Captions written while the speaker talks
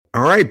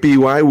right,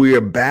 BY, we are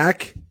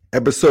back.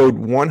 Episode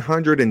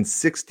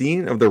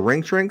 116 of the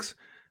Ring Shrinks.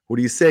 What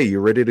do you say?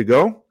 You ready to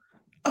go?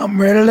 I'm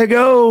ready to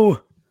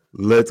go.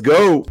 Let's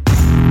go.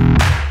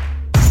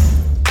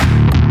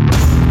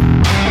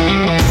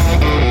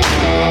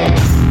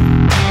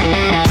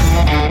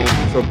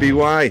 So,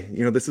 BY,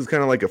 this is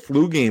kind of like a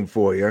flu game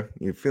for you.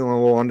 You're feeling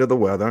a little under the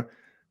weather.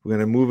 We're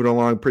going to move it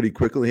along pretty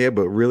quickly here,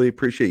 but really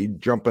appreciate you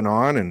jumping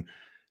on and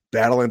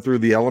battling through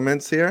the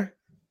elements here.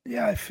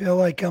 Yeah, I feel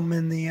like I'm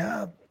in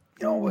the,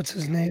 what's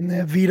his name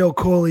there? Vito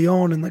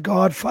Corleone in The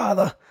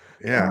Godfather.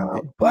 Yeah.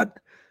 But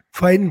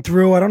fighting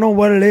through, I don't know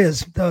what it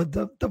is.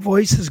 The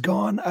voice is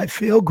gone. I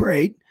feel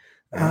great.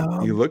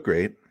 You look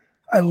great.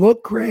 I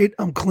look great.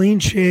 I'm clean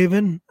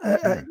shaven.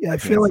 I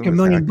feel like $1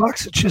 million.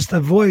 It's just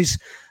the voice.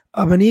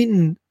 I've been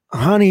eating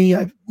honey.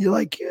 I'm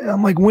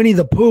like Winnie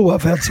the Pooh.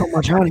 I've had so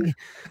much honey.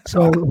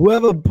 So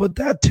whoever put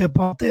that tip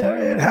out there,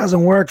 it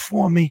hasn't worked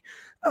for me.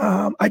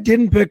 I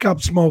didn't pick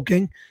up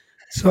smoking.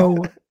 So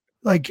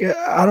I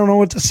don't know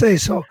what to say.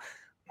 So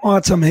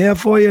Mats, I'm here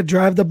for you.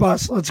 Drive the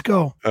bus. Let's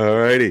go. All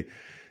righty.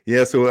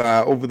 Yeah. So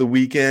over the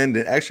weekend,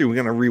 actually, we're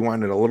going to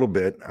rewind it a little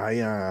bit. I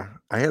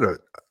had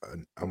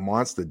a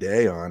monster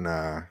day on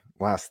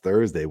last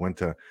Thursday. Went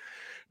to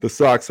the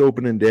Sox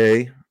opening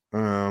day.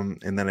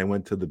 And then I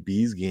went to the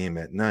Bees game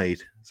at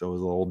night. So it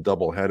was a little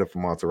double header for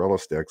mozzarella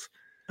sticks.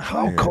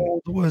 How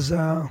cold was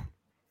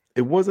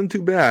it? Wasn't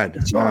too bad.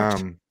 It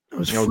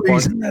was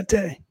freezing that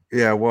day.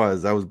 Yeah, it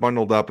was. I was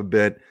bundled up a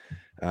bit.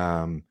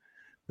 The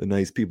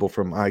nice people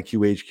from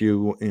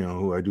IQHQ,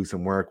 who I do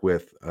some work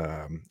with,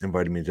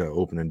 invited me to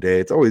opening day.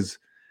 It's always,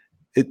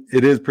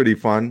 it is pretty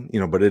fun,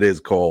 but it is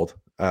cold.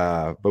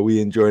 But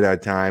we enjoyed our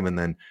time, and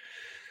then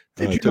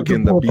did you took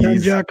in the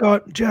Bees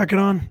jacket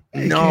on?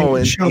 No,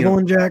 and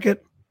shoveling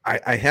jacket.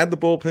 I had the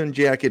bullpen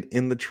jacket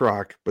in the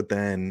truck, but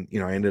then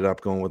I ended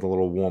up going with a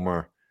little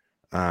warmer,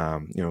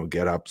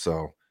 get up,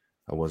 so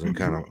I wasn't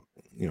kind of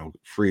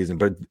freezing.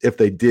 But if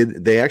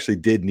they actually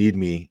did need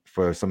me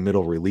for some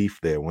middle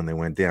relief there when they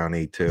went down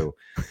 8-2.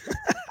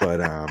 But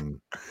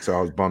so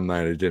I was bummed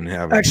that I didn't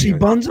have it. Actually,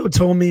 Bunzo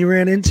told me he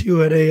ran into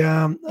you at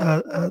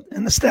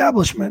an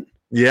establishment.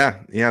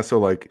 Yeah.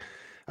 So I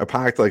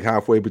parked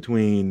halfway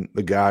between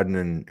the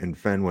Garden and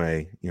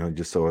Fenway,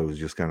 just so I was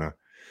just kind of,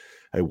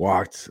 I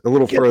walked a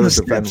little further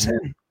to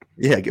Fenway.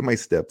 Yeah, get my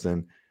steps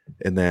in.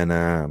 And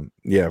then,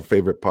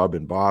 favorite pub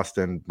in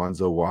Boston,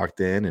 Bunzo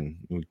walked in and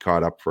we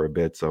caught up for a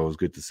bit. So it was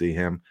good to see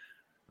him.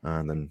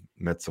 And then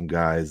met some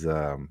guys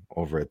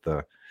over at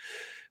the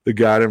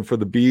Garden for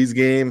the Bees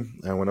game.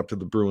 I went up to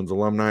the Bruins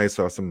alumni,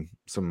 saw some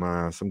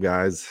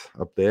guys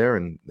up there.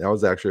 And that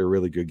was actually a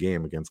really good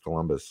game against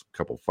Columbus. A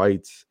couple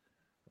fights.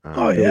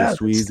 Billy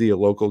Sweezy, a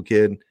local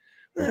kid,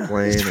 was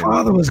playing. His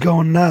father was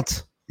going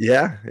nuts.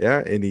 Yeah,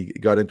 and he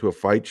got into a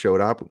fight, showed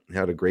up,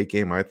 had a great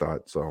game, I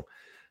thought. So,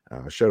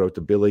 shout out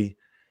to Billy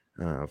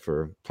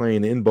for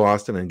playing in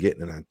Boston and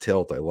getting in that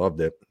tilt. I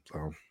loved it.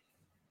 So,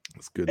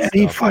 it's good.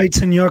 Any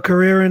fights in your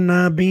career in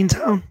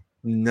Beantown?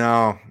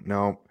 No,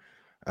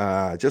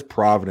 just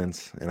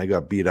Providence, and I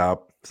got beat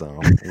up, so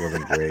it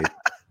wasn't great.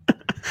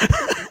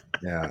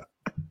 Yeah,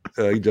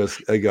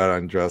 I got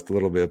undressed a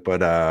little bit,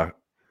 but.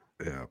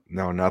 Yeah,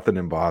 no, nothing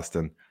in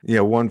Boston.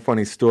 One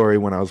funny story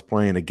when I was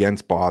playing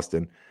against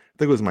Boston, I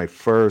think it was my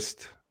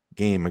first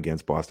game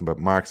against Boston, but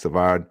Mark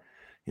Savard,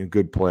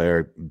 good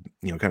player,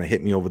 kind of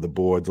hit me over the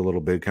boards a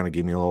little bit, kind of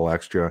gave me a little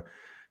extra.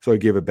 So I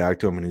gave it back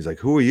to him and he's like,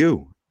 "Who are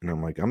you?" And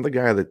I'm like, "I'm the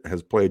guy that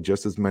has played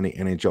just as many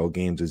NHL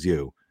games as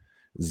you."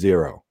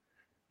 0.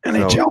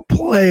 NHL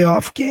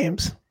playoff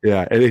games.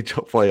 Yeah,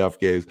 NHL playoff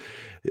games.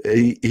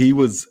 He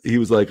was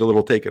like a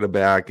little taken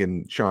aback,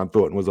 and Sean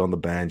Thornton was on the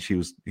bench. He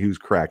was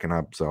cracking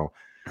up. So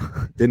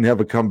didn't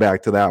have a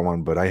comeback to that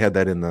one, but I had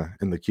that in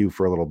the queue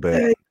for a little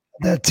bit. Hey,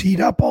 that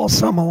teed up all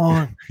summer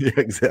long. Yeah,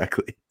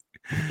 exactly.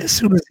 As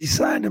soon as he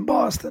signed in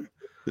Boston.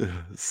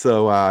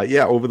 So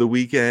over the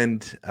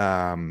weekend,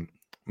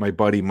 my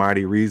buddy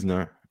Marty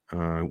Reisner,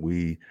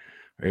 we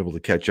were able to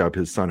catch up.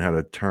 His son had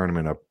a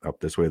tournament up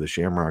this way, the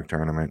Shamrock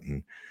tournament,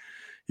 and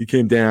he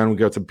came down. We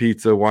got some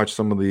pizza, watched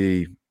some of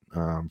the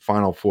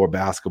Final Four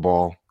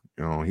basketball.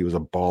 He was a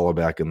baller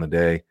back in the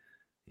day.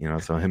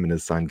 So him and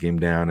his son came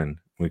down and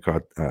we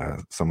caught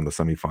some of the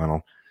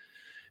semifinal.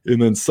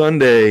 And then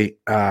Sunday,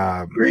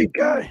 great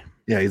guy.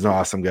 Yeah, he's an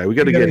awesome guy. We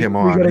got to get him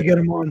on. We got to get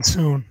him on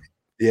soon.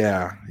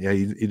 Yeah.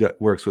 He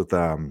works with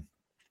the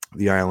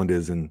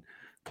Islanders and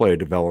player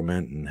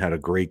development and had a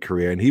great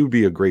career. And he would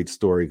be a great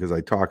story because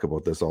I talk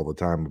about this all the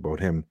time about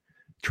him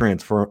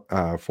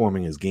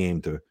forming his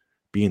game to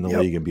be in the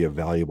league and be a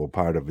valuable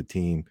part of a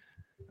team.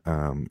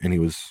 And he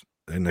was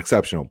an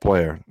exceptional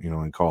player,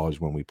 in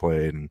college when we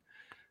played. And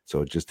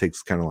so it just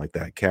takes kind of like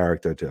that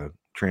character to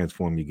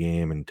transform your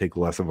game and take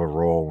less of a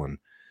role and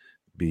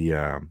be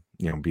a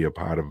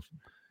part of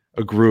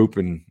a group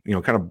and,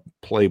 kind of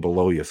play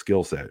below your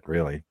skill set,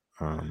 really.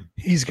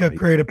 He's got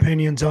great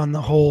opinions on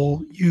the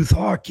whole youth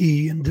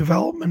hockey and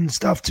development and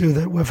stuff too,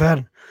 that we've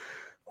had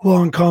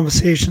long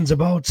conversations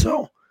about.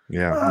 So we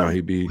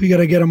got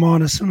to get him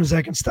on as soon as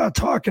I can start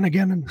talking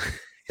again and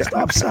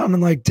stop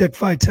sounding like Dick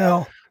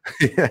Vitale.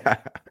 Yeah.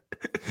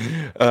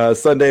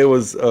 Sunday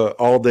was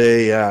all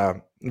day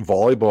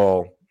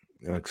volleyball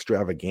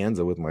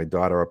extravaganza with my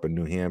daughter up in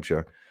New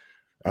Hampshire.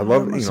 I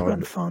love, that must have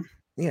been fun.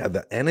 Yeah,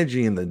 the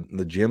energy in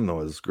the gym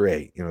though is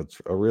great.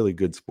 It's a really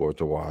good sport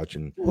to watch,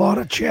 and a lot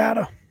of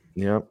chatter.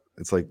 Yeah,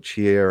 it's like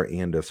cheer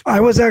and a sport. I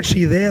was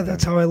actually there.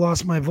 That's how I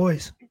lost my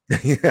voice.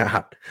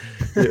 Yeah.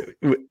 So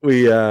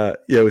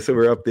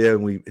we're up there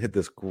and we hit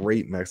this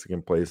great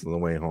Mexican place on the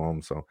way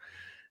home. So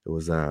it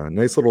was a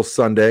nice little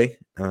Sunday.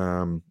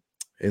 And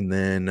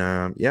then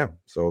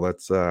so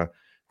that's kind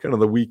of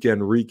the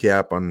weekend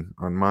recap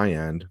on my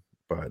end.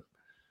 But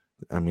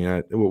I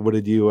mean, what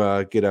did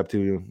you get up to?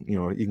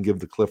 You can give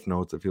the cliff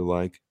notes if you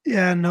like.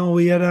 Yeah, no,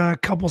 we had a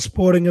couple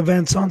sporting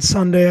events on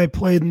Sunday. I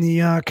played in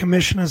the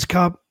Commissioner's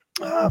Cup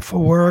for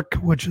work,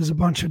 which is a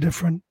bunch of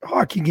different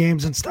hockey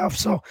games and stuff.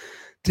 So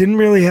didn't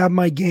really have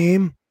my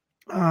game.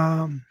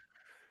 Kind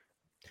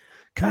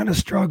of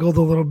struggled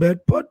a little bit,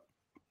 but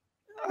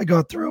I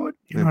got through it.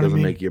 It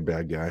doesn't make you a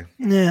bad guy.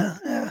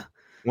 Yeah.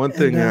 One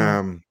thing.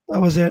 That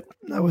was it.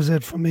 That was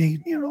it for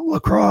me.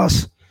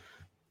 Lacrosse.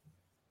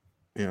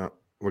 Yeah,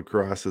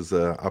 lacrosse is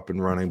up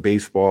and running.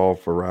 Baseball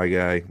for Rye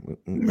Guy.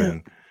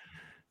 And,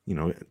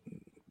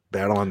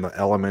 battling the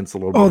elements a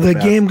little bit. Oh, the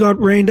game got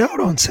rained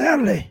out on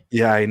Saturday.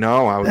 Yeah, I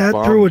know. I was that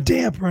bummed. Threw a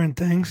damper and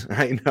things.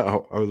 I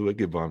know. I was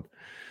wicked bummed.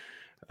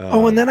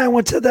 And then I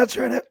went to, that's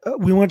right.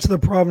 We went to the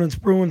Providence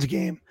Bruins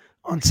game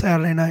on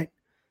Saturday night.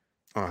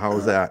 Oh, how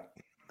was that?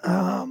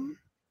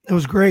 It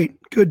was great.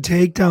 Good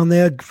take down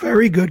there.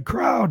 Very good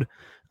crowd.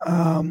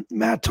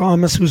 Matt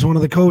Thomas, who's one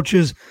of the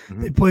coaches,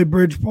 they played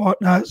Bridgeport.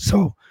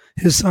 So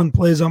his son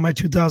plays on my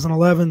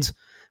 2011s.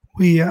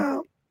 We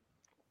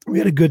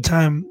had a good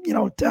time,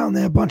 down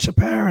there. A bunch of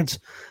parents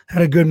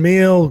had a good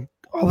meal.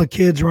 All the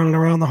kids running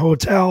around the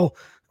hotel.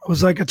 It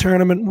was like a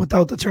tournament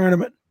without the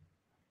tournament.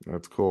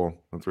 That's cool.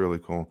 That's really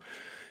cool.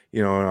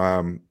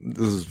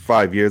 This is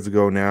 5 years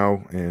ago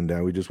now,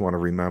 and we just want to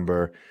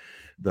remember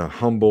the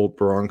Humboldt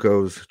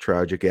Broncos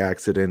tragic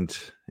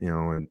accident.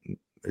 And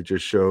it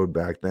just showed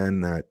back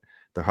then that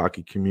the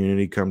hockey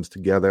community comes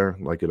together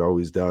like it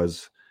always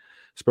does,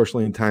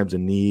 especially in times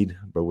of need.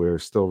 But we're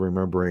still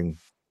remembering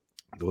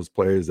those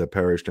players that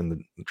perished in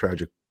the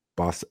tragic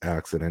bus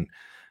accident,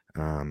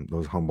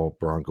 those Humboldt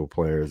Bronco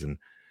players. And,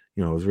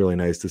 it was really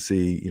nice to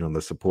see,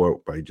 the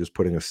support by just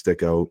putting a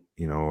stick out,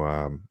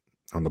 on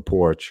the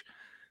porch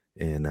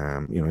and,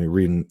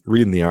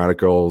 reading the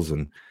articles.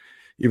 And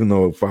even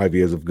though 5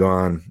 years have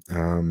gone,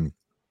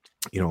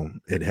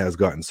 it has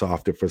gotten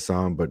softer for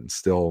some, but it's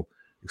still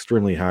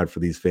extremely hard for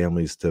these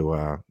families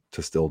to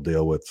still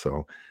deal with.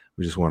 So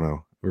we just want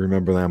to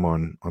remember them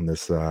on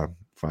this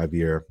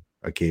 5-year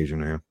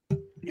occasion here.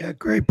 Yeah,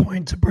 great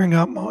point to bring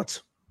up,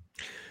 Motts.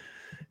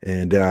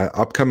 And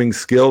upcoming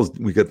skills,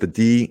 we got the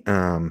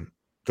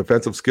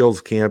defensive skills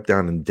camp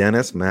down in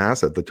Dennis,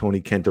 Mass, at the Tony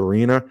Kent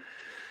Arena.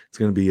 It's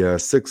going to be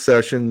 6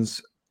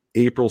 sessions,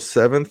 April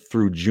 7th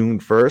through June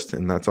 1st,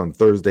 and that's on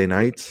Thursday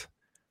nights.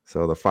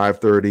 So the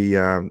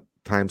 5:30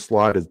 time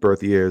slot is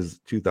birth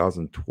years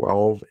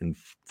 2012 and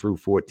through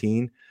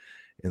 14,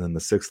 and then the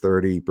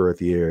 6:30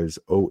 birth years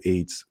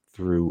 08s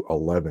through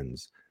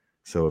 11s.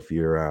 So if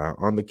you're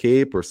on the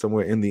Cape or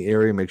somewhere in the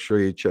area, make sure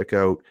you check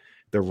out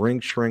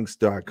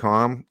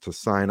therinkshrinks.com to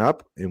sign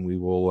up, and we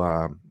will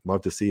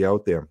love to see you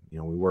out there.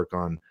 We work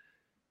on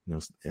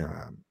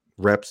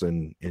reps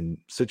and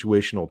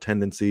situational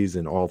tendencies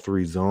in all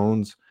 3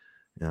 zones.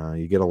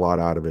 You get a lot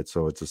out of it.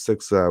 So it's a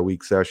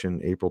 6-week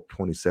session, April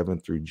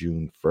 27th through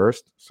June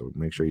 1st. So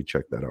make sure you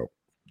check that out.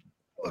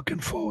 Looking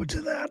forward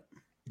to that.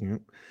 Yeah.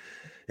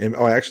 And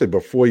actually,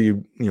 before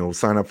you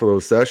sign up for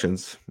those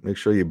sessions, make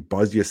sure you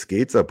buzz your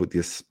skates up with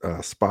your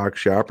Spark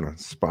sharpener,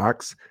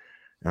 Sparks.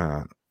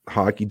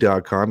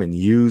 Hockey.com, and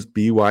use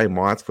BY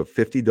Mott's for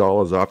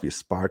 $50 off your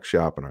Sparks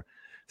sharpener.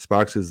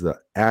 Sparks is the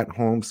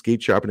at-home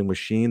skate sharpening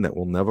machine that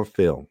will never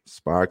fail.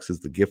 Sparks is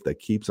the gift that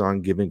keeps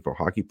on giving for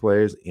hockey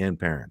players and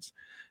parents.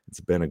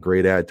 It's been a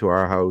great add to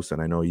our house, and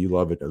I know you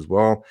love it as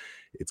well.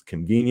 It's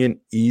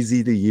convenient,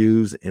 easy to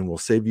use, and will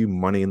save you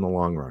money in the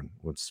long run.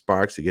 With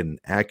Sparks, you get an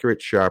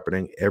accurate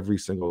sharpening every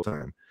single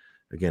time.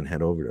 Again,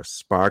 head over to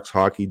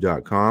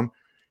sparkshockey.com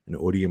and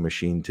order your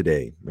machine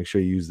today. Make sure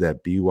you use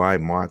that BY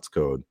Mott's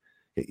code.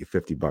 Get you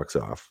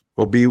 $50 off.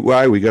 Well,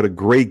 BY, we got a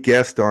great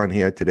guest on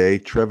here today,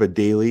 Trevor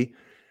Daley.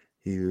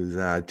 He was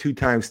a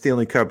 2-time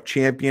Stanley Cup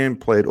champion,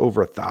 played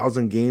over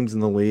 1,000 games in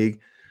the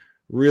league.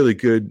 Really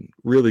good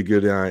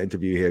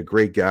interview here.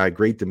 Great guy,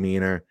 great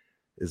demeanor,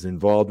 is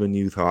involved in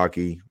youth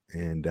hockey.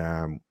 And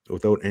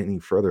without any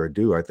further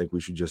ado, I think we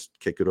should just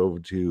kick it over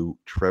to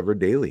Trevor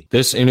Daley.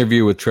 This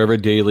interview with Trevor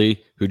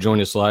Daley, who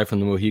joined us live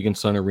from the Mohegan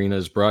Sun Arena,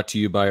 is brought to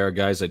you by our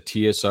guys at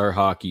TSR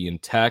Hockey in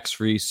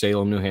tax-free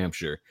Salem, New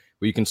Hampshire,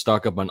 where you can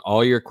stock up on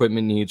all your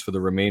equipment needs for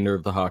the remainder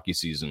of the hockey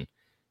season.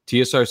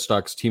 TSR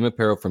stocks team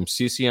apparel from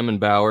CCM and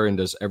Bauer and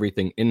does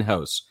everything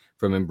in-house,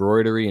 from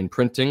embroidery and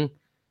printing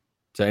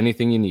to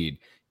anything you need.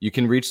 You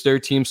can reach their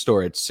team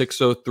store at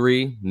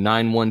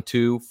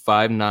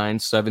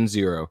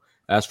 603-912-5970.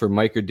 Ask for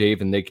Mike or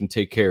Dave and they can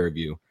take care of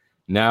you.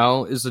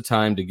 Now is the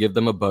time to give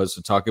them a buzz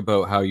to talk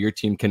about how your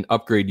team can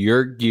upgrade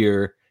your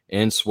gear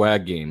and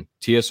swag game.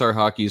 TSR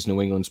Hockey is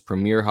New England's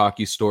premier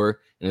hockey store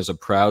and is a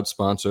proud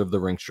sponsor of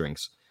the Rink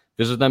Shrinks.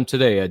 Visit them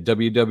today at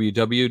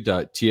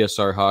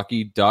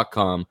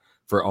www.tsrhockey.com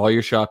for all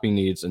your shopping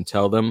needs and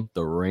tell them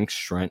the Rink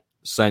Shrink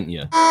sent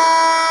you.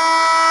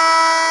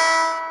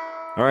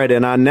 All right,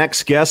 and our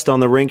next guest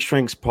on the Rink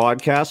Shrinks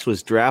podcast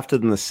was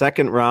drafted in the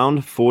second round,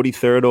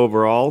 43rd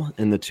overall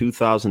in the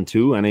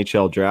 2002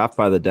 NHL draft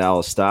by the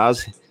Dallas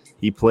Stars.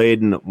 He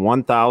played in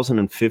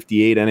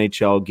 1,058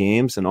 NHL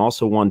games and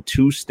also won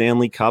 2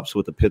 Stanley Cups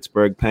with the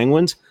Pittsburgh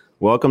Penguins.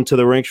 Welcome to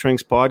the Rink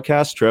Shrinks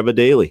podcast, Trevor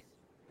Daley.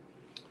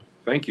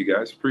 Thank you,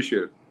 guys.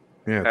 Appreciate it.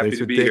 Yeah, Happy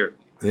to be here.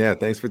 Yeah,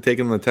 thanks for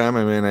taking the time.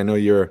 I mean, I know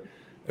you're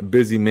a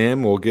busy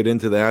man. We'll get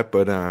into that,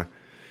 but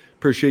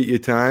appreciate your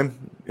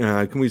time.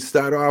 Can we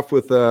start off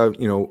with,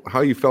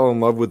 how you fell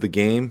in love with the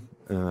game?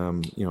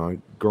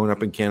 Growing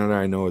up in Canada,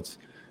 I know it's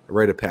a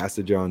rite of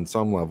passage on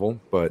some level,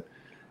 but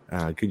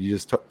could you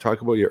just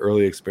talk about your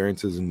early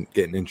experiences and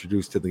getting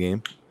introduced to the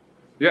game?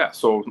 Yeah.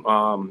 So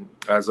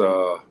I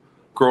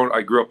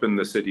grew up in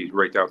the city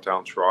right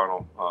downtown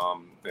Toronto.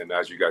 And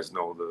as you guys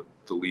know,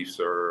 the Leafs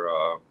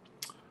are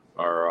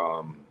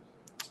a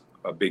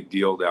big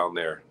deal down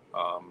there.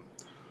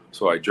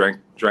 So I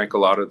drank a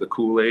lot of the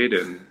Kool-Aid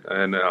and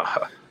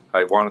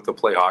I wanted to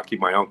play hockey.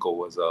 My uncle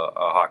was a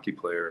hockey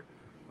player.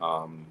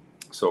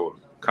 So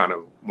kind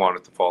of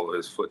wanted to follow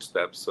his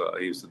footsteps.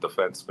 He was a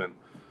defenseman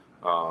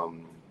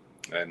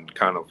and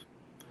kind of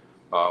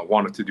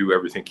wanted to do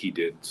everything he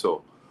did.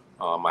 So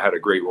I had a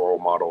great role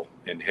model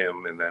in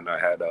him. And then I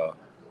had a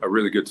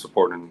really good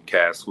supporting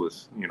cast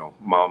with,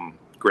 mom,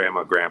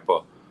 grandma,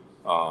 grandpa,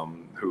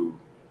 who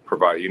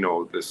provide,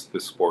 this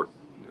sport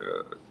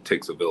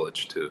takes a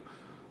village to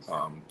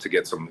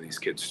get some of these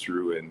kids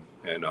through.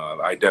 And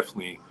I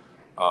definitely,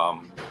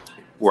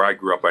 where I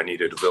grew up, I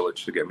needed a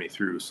village to get me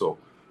through. So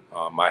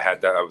I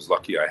had that. I was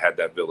lucky I had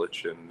that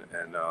village, and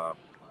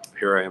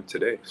here I am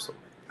today. So.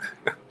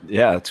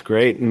 Yeah, it's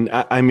great. And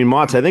I mean,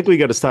 Motts, I think we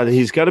got to start.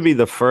 He's got to be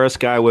the first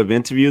guy we've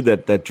interviewed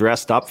that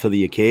dressed up for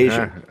the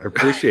occasion. I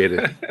appreciate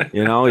it.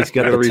 He's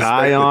got the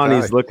tie on.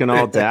 He's looking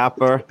all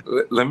dapper.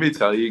 Let me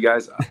tell you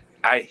guys,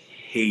 I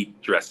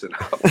hate dressing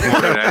up.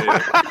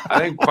 I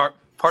think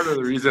part of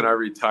the reason I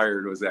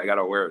retired was that I got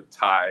to wear a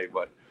tie.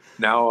 But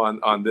now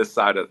on this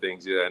side of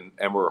things,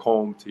 and we're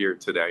home here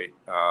today,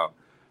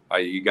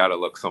 you got to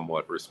look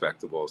somewhat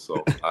respectable.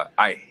 So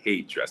I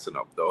hate dressing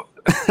up, though.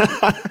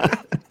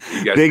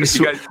 You guys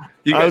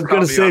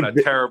caught me on a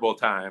terrible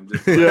time.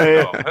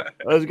 Yeah.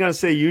 I was gonna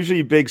say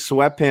usually big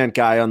sweatpant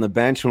guy on the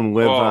bench when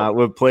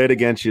we've played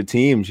against your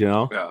teams.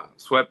 Yeah,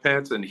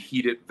 sweatpants and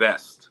heated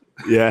vest.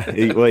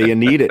 Yeah, well, you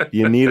need it.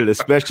 You need it,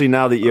 especially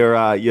now that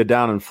you're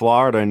down in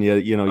Florida and you're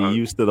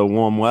used to the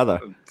warm weather.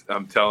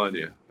 I'm telling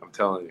you.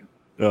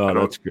 Oh,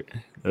 that's great.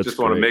 Just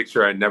want to make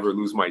sure I never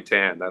lose my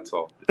tan. That's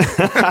all.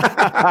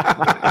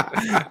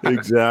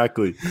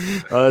 Exactly.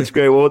 That's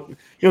great. Well,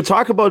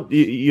 talk about,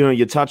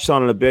 you touched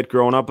on it a bit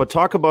growing up, but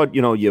talk about,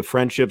 your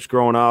friendships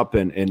growing up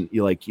and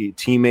your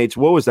teammates.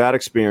 What was that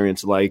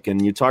experience like?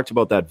 And you talked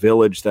about that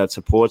village, that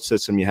support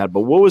system you had,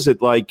 but what was it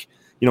like,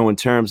 in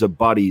terms of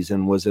buddies?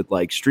 And was it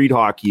like street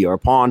hockey or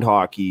pond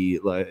hockey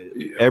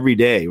every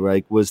day?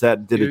 Right?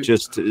 Did it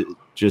just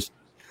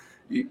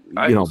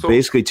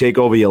basically take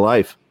over your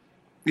life?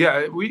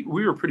 Yeah, we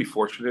were pretty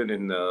fortunate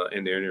in the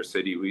inner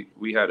city.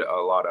 We had a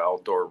lot of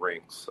outdoor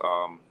rinks,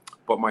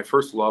 but my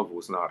first love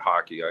was not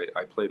hockey.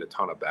 I played a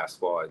ton of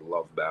basketball. I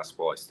love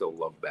basketball. I still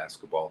love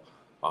basketball.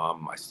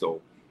 I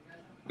still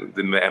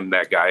am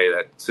that guy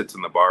that sits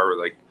in the bar.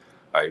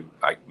 I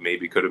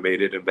maybe could have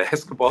made it in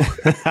basketball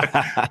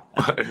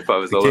if I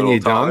was a little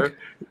taller. Dunk?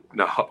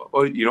 No,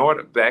 well, you know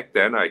what? Back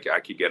then I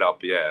could get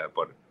up, yeah,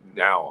 but.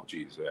 Now,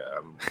 geez,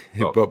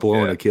 but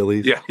blowing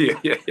Achilles. Yeah.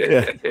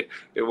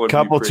 A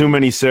couple too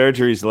many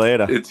surgeries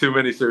later. Too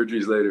many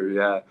surgeries later,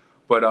 yeah.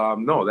 But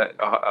no, that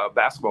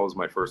basketball was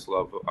my first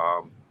love.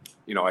 I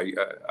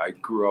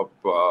grew up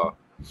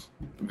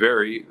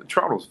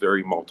Toronto's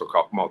very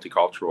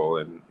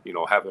multicultural, and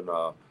having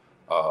a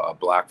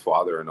black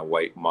father and a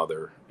white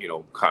mother,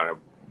 kind of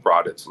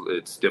brought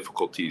its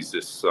difficulties.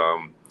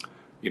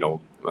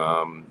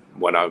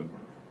 When I'm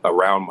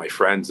around my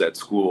friends at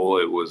school,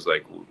 it was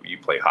like, you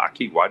play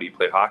hockey? Why do you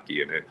play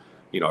hockey? And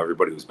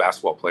everybody was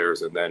basketball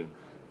players. And then,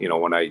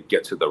 when I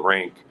get to the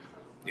rink,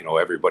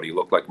 everybody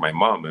looked like my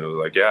mom. And it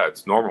was like, yeah,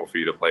 it's normal for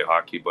you to play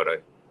hockey.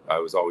 But I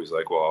was always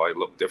like, well, I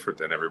look different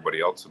than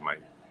everybody else.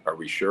 Are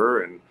we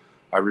sure? And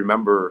I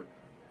remember,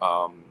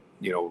 how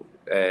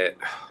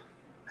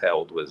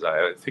old was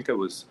I? I think I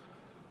was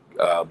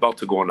about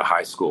to go into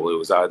high school. It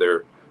was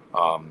either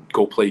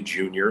go play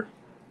junior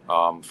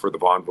for the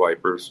Vaughan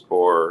Vipers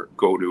or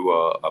go to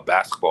a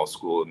basketball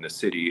school in the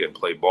city and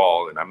play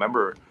ball. And I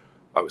remember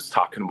I was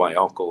talking to my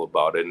uncle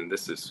about it. And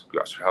this is,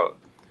 how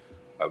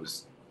I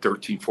was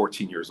 13,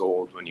 14 years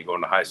old when you go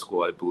into high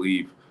school, I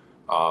believe.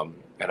 And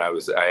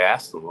I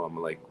asked him,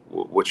 I'm like,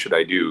 what should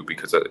I do?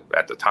 Because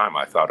at the time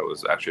I thought I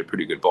was actually a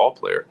pretty good ball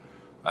player.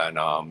 And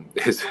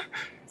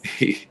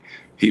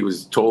he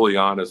was totally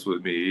honest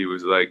with me. He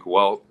was like,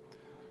 well,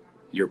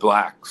 you're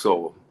black,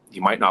 so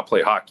you might not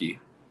play hockey.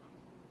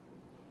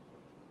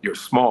 You're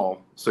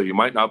small, so you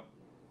might not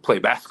play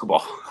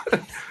basketball.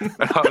 And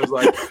I was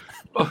like,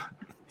 oh,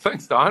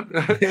 thanks, Don.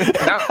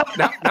 now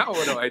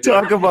what do I do?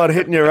 Talk about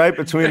hitting you right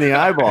between the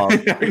eyeballs.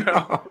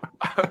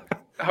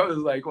 I was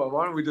like, well,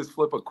 why don't we just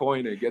flip a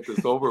coin and get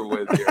this over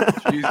with here?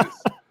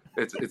 Jesus,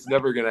 it's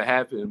never going to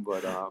happen.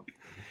 But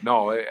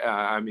no,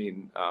 I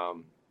mean,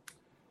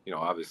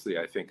 obviously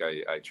I think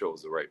I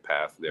chose the right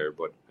path there,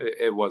 but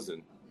it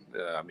wasn't,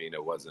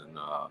 it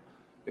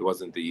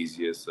wasn't the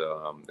easiest.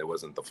 It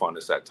wasn't the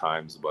funnest at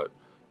times, but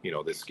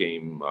this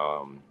game,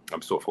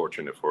 I'm so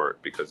fortunate for it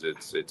because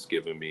it's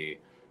given me,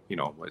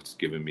 it's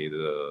given me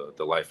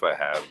the life I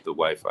have, the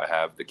wife I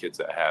have, the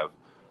kids I have,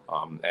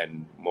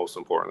 and most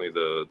importantly,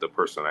 the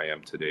person I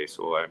am today.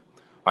 So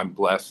I'm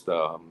blessed.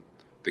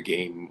 The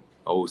game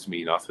owes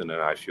me nothing,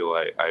 and I feel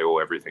I owe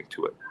everything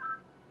to it.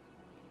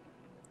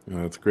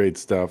 That's great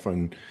stuff,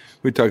 and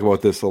we talk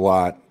about this a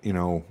lot.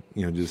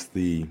 Just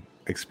the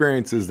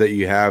experiences that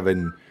you have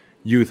in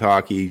youth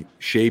hockey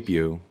shape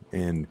you,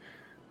 and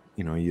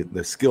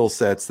the skill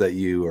sets that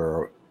you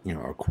are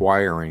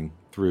acquiring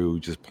through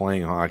just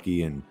playing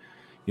hockey, and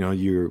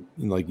you're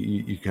like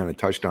you kind of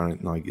touched on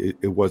it, like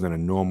it wasn't a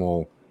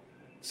normal,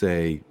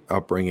 say,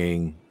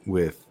 upbringing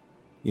with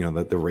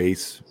the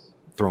race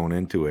thrown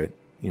into it,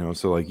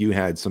 so like you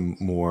had some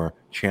more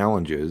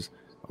challenges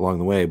along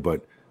the way,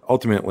 but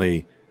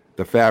ultimately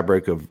the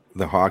fabric of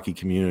the hockey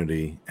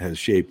community has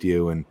shaped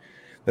you, and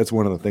that's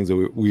one of the things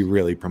that we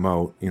really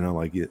promote.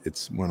 Like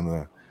it's one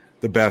of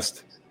the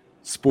best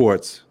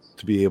sports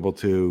to be able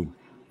to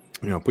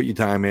put your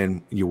time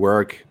in, you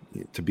work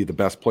to be the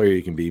best player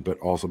you can be, but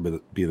also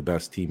be the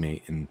best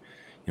teammate and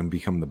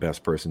become the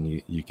best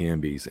person you can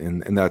be,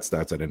 and that's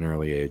at an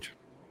early age.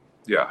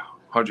 Yeah,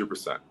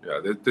 100%.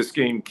 Yeah, this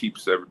game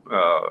keeps the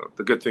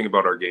good thing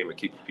about our game, it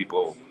keeps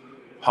people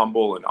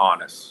humble and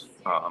honest,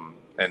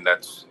 and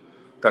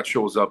that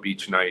shows up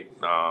each night.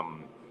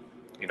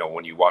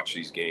 When you watch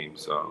these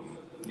games,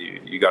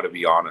 you got to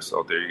be honest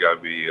out there. You got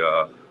to be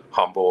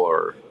humble,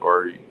 or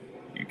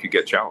you could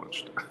get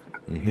challenged.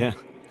 Yeah,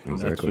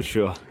 exactly. That's for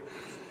sure.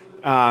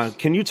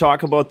 Can you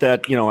talk about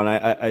that? And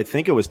I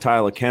think it was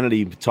Tyler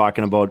Kennedy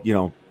talking about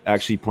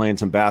actually playing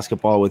some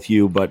basketball with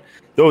you, but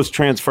those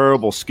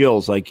transferable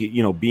skills, like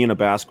being a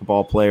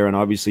basketball player and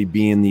obviously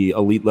being the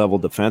elite level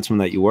defenseman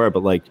that you were,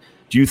 but like,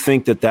 do you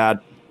think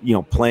that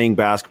playing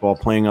basketball,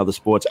 playing other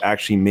sports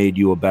actually made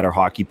you a better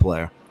hockey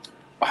player?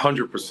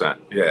 100%.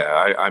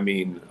 Yeah. I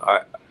mean,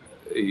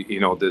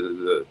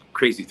 the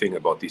crazy thing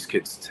about these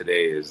kids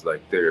today is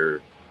like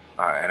they're,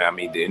 and I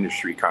mean, the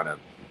industry kind of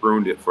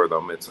ruined it for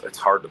them. It's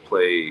hard to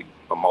play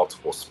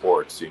multiple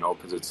sports,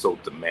 because it's so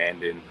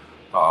demanding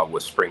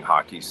with spring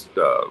hockey's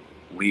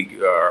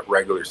league,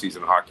 regular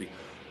season hockey.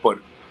 But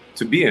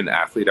to be an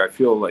athlete, I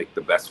feel like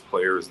the best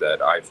players that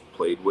I've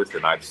played with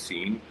and I've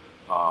seen,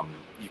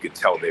 you could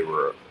tell they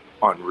were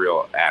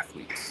unreal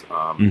athletes.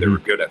 They were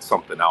good at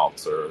something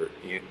else, or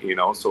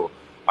so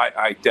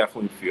I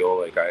definitely feel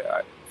like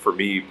for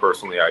me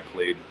personally, I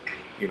played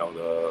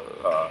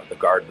the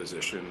guard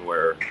position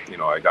where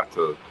I got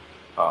to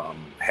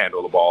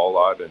handle the ball a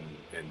lot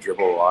and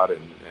dribble a lot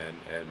and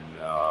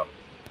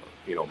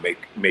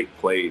make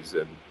plays,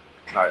 and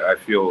I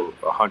feel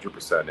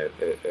 100%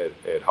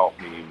 it helped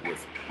me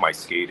with my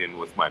skating,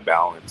 with my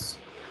balance,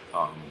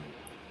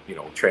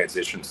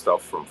 transition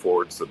stuff from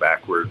forwards to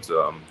backwards.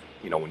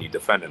 When you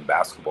defend in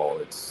basketball,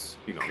 it's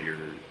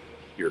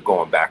you're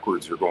going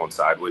backwards, you're going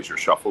sideways, you're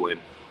shuffling.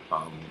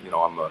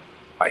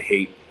 I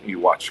hate you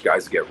watch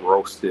guys get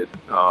roasted,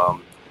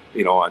 on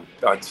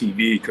TV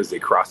because they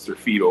cross their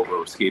feet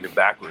over skating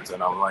backwards,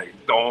 and I'm like,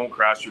 don't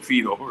cross your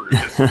feet over,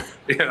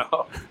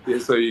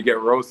 just, so you get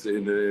roasted.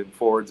 And then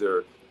forwards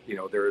are,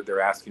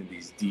 they're asking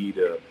these D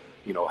to,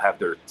 have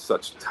their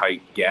such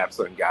tight gaps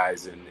on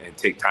guys and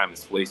take time and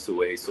space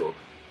away, so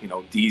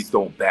D's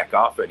don't back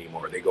off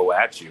anymore, they go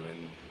at you.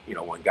 And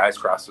when guys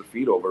cross their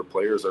feet over,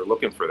 players are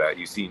looking for that.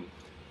 You've seen,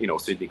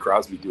 Sidney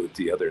Crosby do it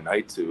the other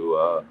night to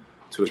a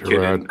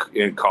kid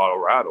in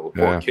Colorado.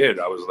 Poor kid.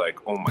 I was like,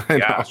 oh my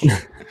gosh. You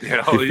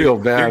feel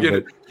bad.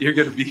 You're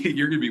gonna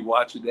be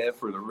watching that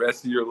for the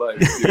rest of your life.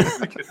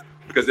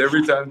 Because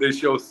every time they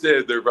show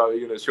Sid, they're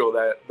probably gonna show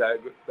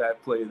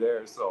that play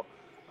there. So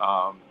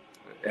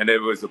and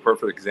it was a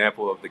perfect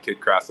example of the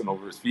kid crossing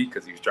over his feet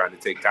because he was trying to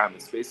take time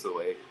and space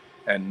away.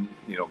 And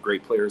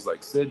great players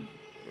like Sid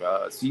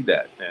see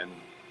that, and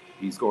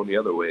he's going the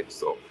other way.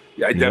 So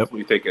yeah, I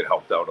definitely think it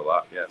helped out a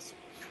lot. Yes.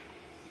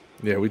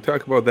 Yeah, we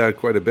talk about that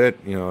quite a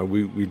bit.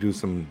 We do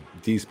some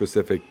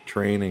D-specific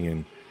training,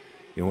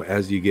 and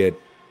as you get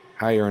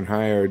higher and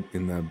higher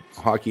in the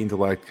hockey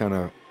intellect, kind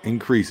of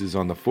increases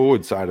on the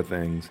forward side of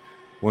things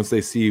once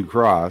they see you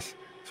cross.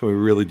 So we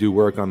really do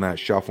work on that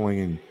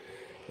shuffling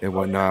and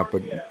whatnot.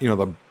 But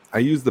I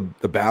use the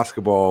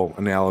basketball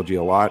analogy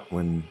a lot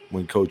when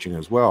coaching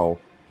as well.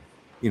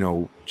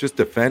 Just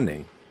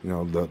defending.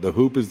 The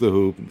hoop is the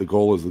hoop, the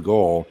goal is the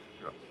goal.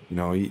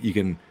 You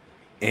can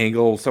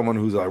angle someone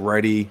who's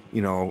already,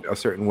 a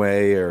certain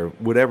way or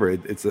whatever.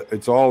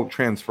 It's all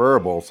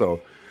transferable.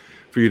 So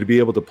for you to be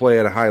able to play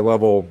at a high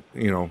level,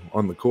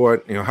 on the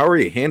court, how are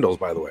your handles,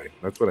 by the way?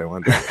 That's what I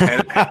wanted.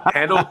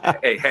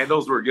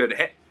 Handles were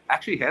good.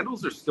 Actually,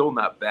 handles are still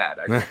not bad.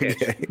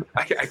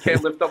 I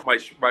can't lift up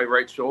my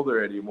right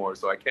shoulder anymore,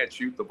 so I can't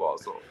shoot the ball.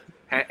 So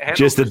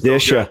just a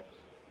disher.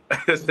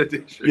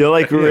 You're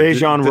like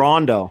Rajon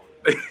Rondo.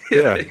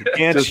 Yeah, you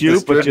can't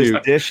shoot, but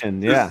just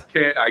dishing. Yeah,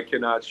 I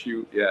cannot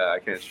shoot. Yeah, I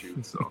can't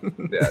shoot. So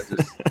yeah,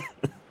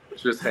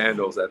 just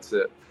handles. That's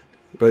it.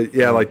 But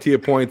yeah, like to your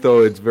point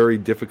though, it's very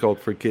difficult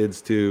for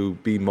kids to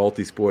be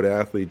multi-sport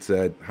athletes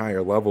at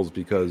higher levels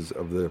because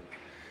of the,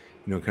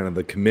 kind of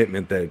the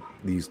commitment that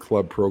these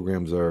club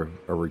programs are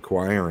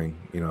requiring.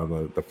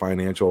 The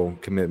financial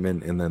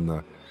commitment and then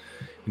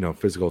the,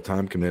 physical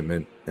time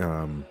commitment.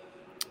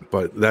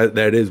 But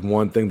that is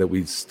one thing that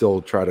we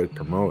still try to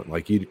promote.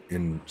 Like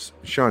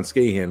Sean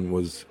Scahan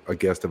was a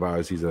guest of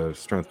ours. He's a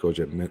strength coach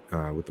with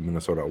the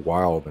Minnesota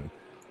Wild, and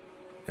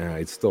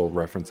I still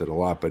reference it a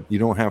lot. But you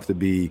don't have to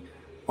be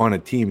on a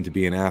team to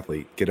be an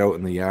athlete. Get out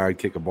in the yard,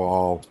 kick a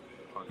ball,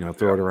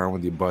 throw it around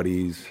with your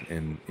buddies,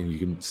 and you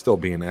can still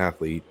be an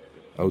athlete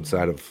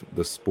outside of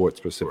the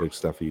sport-specific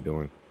stuff you're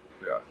doing.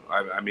 Yeah,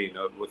 I mean,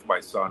 with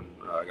my son,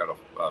 I got a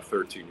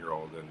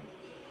 13-year-old, and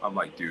I'm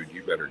like, dude,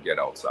 you better get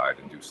outside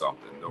and do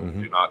something.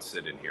 Do not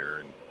sit in here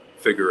and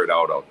figure it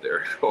out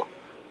there. Go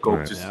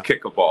right, just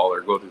kick a ball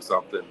or go do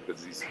something,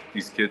 because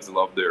these kids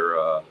love their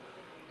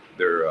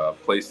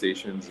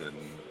PlayStations and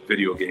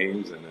video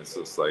games, and it's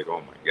just like,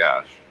 oh my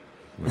gosh,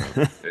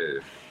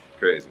 it's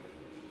crazy.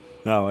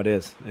 No, it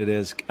is.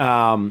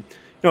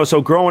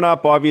 So growing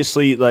up,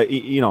 obviously, like,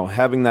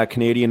 having that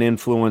Canadian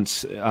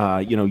influence,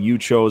 you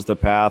chose the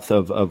path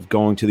of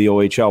going to the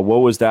OHL. What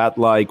was that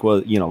like?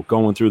 Well,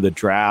 going through the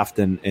draft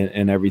and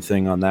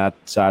everything on that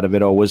side of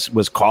it. Or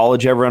was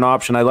college ever an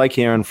option? I like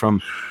hearing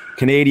from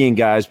Canadian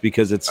guys,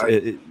 because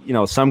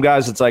some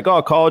guys it's like,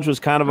 oh, college was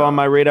kind of on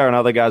my radar, and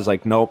other guys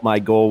like, nope, my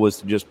goal was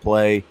to just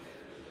play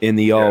in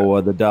the O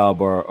or the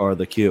Dub or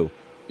the Q.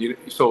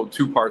 So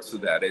two parts to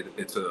that.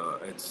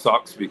 It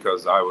sucks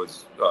because I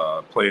was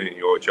playing in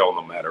the OHL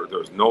no matter. There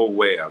was no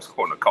way I was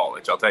going to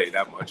college. I'll tell you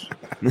that much.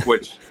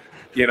 Which,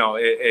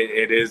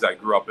 it is. I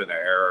grew up in an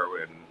era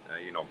when,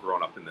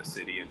 growing up in the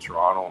city in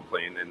Toronto and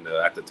playing in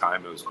at the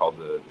time it was called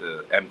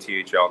the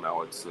MTHL.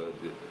 Now it's the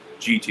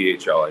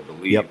GTHL, I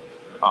believe. Yep.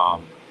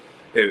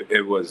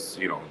 It was,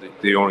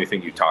 the only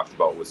thing you talked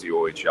about was the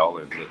OHL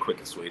and the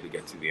quickest way to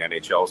get to the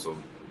NHL. So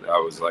I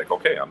was like,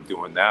 okay, I'm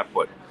doing that,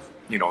 but.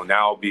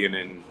 Now being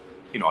in,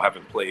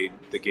 having played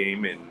the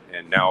game and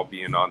now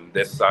being on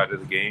this side of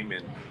the game,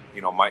 and,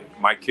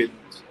 my kids,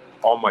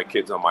 all my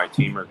kids on my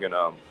team are going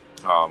to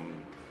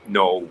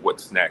know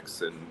what's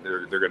next, and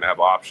they're going to have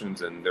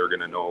options, and they're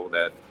going to know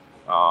that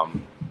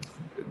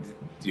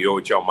the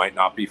OHL might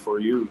not be for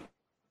you.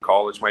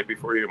 College might be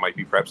for you. It might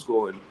be prep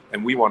school.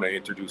 And we want to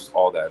introduce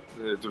all that.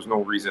 There's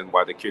no reason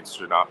why the kids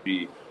should not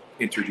be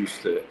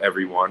introduced to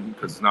everyone,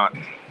 because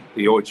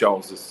the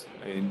OHL is just,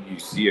 and you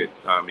see it.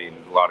 I mean,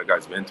 a lot of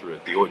guys have been through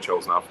it. The OHL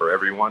is not for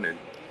everyone, and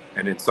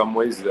in some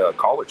ways,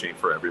 college ain't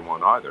for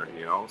everyone either.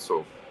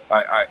 So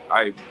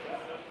I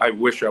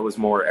wish I was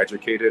more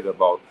educated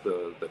about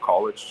the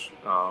college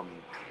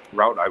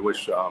route. I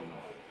wish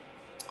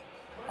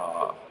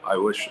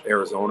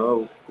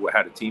Arizona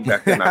had a team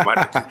back then. I might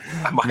have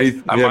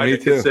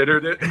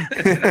considered it.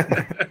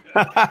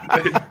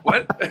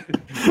 What?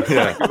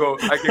 Yeah.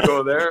 I could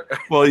go there.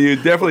 Well, you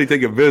definitely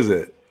take a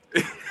visit.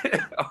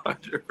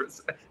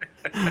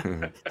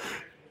 100%.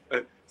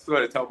 That's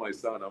what I tell my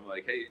son. I'm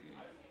like, hey,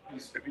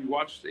 have you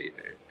watched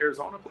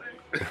Arizona play?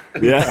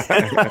 Yeah.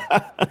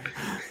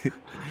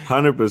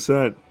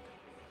 100%.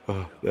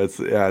 Oh,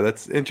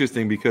 that's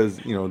interesting, because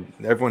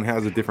everyone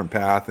has a different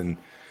path, and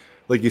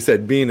like you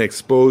said, being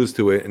exposed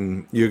to it,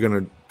 and you're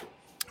gonna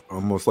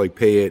almost like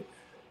pay it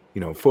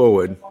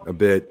forward a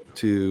bit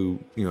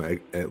to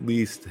at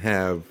least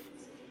have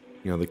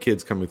the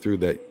kids coming through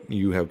that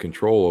you have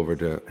control over,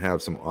 to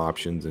have some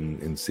options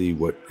and see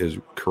what is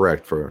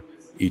correct for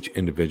each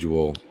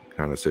individual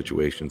kind of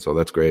situation. So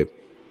that's great.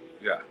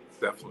 Yeah,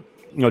 definitely.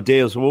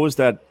 Dale, what was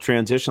that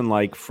transition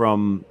like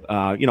from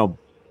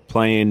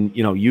playing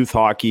youth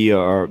hockey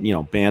or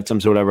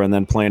bantams or whatever, and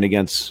then playing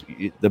against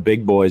the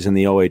big boys in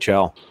the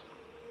OHL?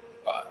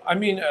 I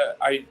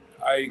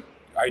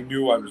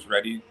knew I was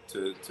ready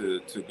to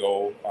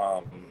go.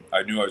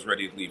 I knew I was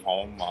ready to leave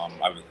home.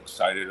 I was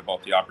excited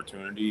about the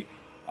opportunity.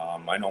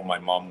 I know my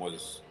mom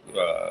was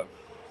the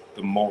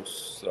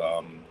most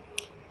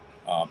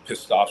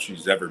pissed off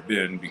she's ever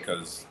been,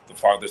 because the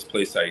farthest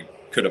place I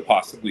could have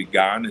possibly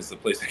gone is the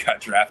place I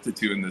got drafted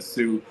to in the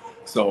Sioux.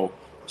 So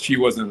she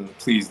wasn't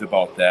pleased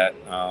about that.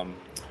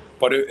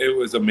 But it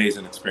was an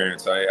amazing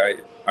experience.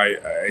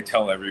 I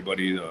tell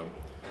everybody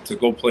to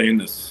go play in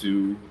the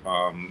Sioux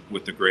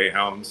with the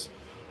Greyhounds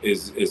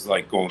is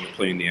like going to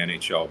play in the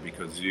NHL,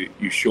 because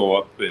you show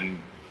up and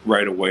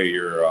right away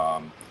you're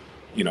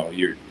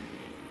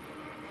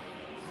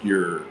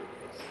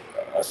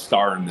a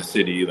star in the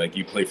city. Like,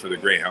 you play for the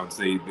Greyhounds.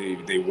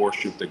 They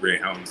worship the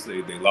Greyhounds.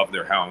 They love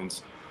their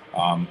hounds.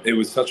 It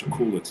was such a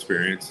cool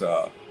experience.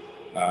 I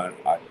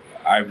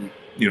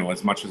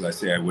as much as I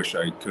say I wish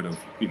I could have,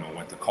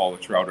 went the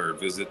college route or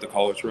visit the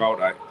college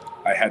route,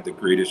 I had the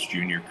greatest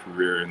junior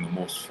career and the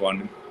most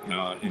fun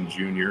in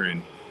junior.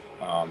 And,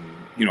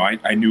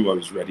 I knew I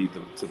was ready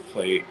to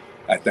play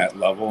at that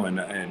level.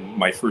 And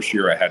my first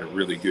year I had a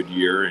really good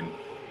year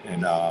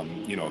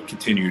and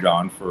continued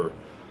on for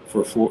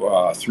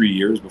 3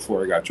 years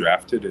before I got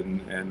drafted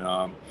and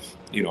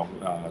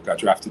got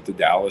drafted to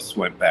Dallas,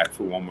 went back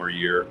for one more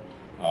year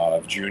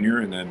of junior,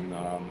 and then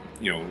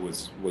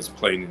was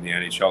playing in the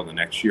NHL the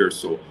next year.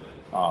 So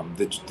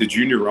the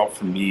junior route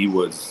for me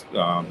was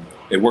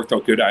it worked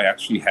out good. I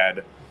actually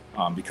had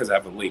because I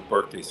have a late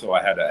birthday, so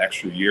I had an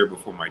extra year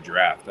before my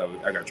draft.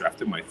 I got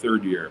drafted my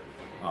third year.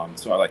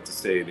 So I like to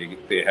say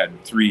they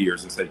had 3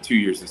 years instead of 2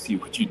 years to see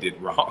what you did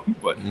wrong.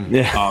 But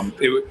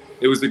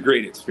it was a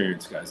great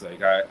experience, guys.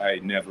 Like, I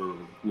never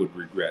would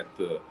regret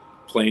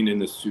playing in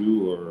the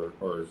Sioux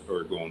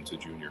or going to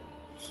junior.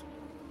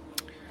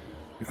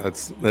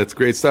 That's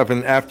great stuff.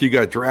 And after you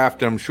got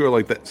drafted, I'm sure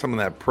like that some of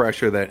that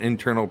pressure, that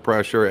internal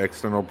pressure,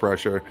 external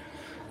pressure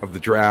of the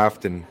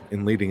draft and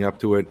leading up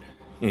to it,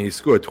 you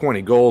scored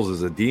 20 goals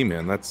as a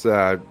D-man. That's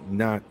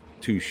not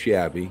too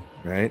shabby,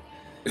 right?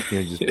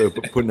 Just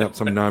putting up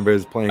some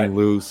numbers, playing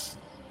loose.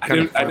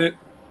 I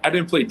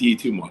didn't play D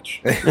too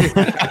much.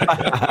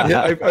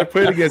 Yeah, I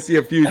played against you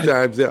a few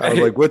times. I was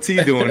like, "What's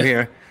he doing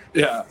here?"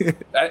 Yeah,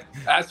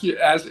 ask your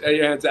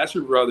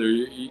brother.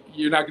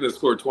 You're not going to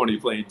score 20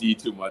 playing D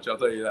too much. I'll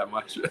tell you that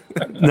much.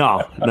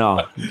 No,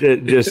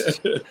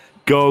 just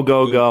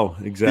go.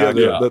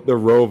 Exactly. Yeah, the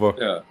rover.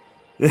 Yeah,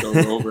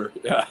 the rover.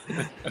 Yeah.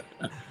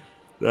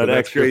 That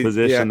extra great.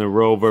 Position, the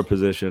rover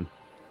position.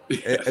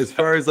 As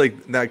far as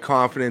like that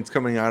confidence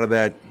coming out of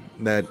that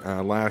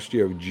last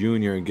year of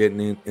junior and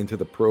getting into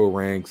the pro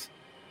ranks,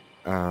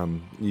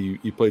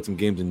 you played some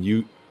games in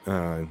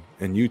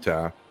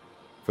Utah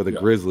for the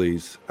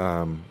Grizzlies.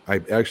 I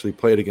actually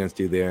played against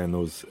you there, and it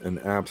was an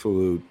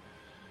absolute,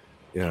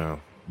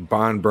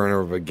 barn burner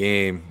of a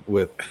game.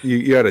 With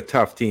you had a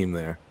tough team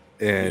there,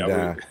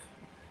 and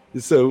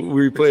so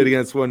we played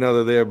against one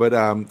another there. But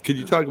could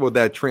you talk about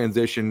that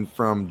transition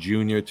from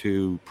junior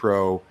to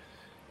pro?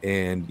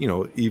 And,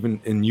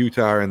 even in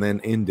Utah and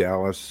then in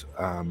Dallas,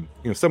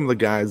 some of the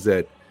guys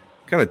that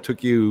kind of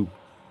took you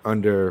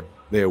under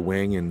their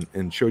wing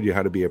and showed you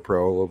how to be a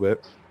pro a little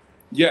bit.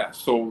 Yeah.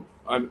 So,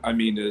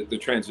 the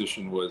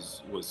transition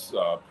was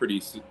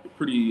pretty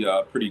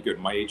good.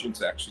 My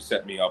agents actually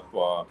set me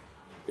up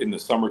in the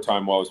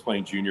summertime while I was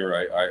playing junior.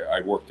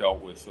 I worked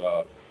out with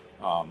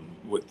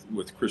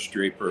Chris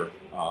Draper,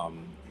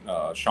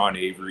 Sean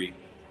Avery,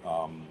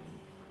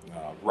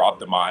 Rob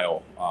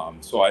DeMille.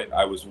 So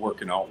I was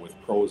working out with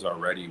pros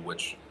already,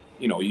 which,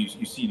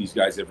 you see these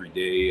guys every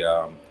day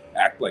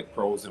act like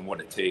pros and what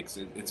it takes.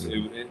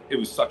 It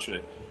was such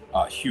a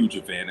huge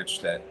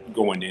advantage that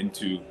going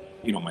into,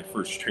 my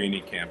first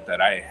training camp that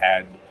I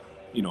had,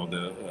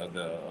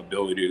 the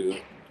ability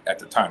to, at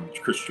the time,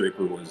 Chris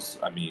Draper was,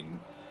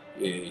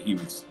 he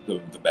was the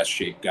best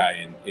shaped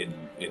guy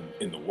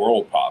in the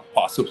world,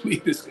 possibly.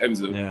 This guy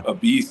was a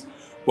beast.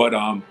 But,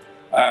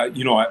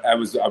 I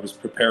was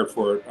prepared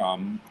for it.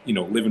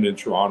 Living in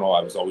Toronto,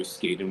 I was always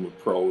skating with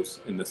pros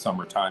in the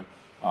summertime.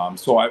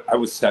 So I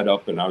was set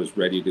up and I was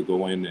ready to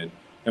go in.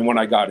 And when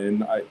I got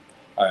in,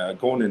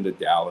 going into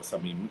Dallas,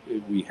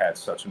 we had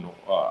such an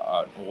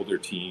older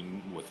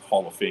team with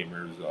Hall of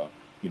Famers,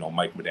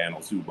 Mike Modano,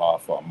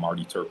 Zuboff,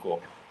 Marty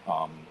Turkle.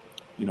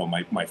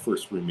 My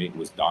first roommate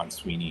was Don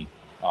Sweeney,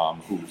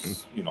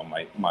 who's,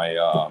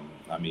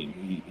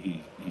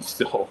 he's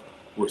still...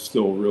 We're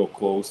still real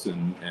close,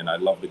 and I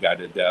love the guy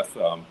to death.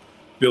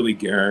 Billy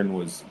Guerin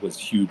was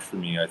huge for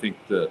me. I think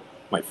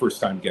my first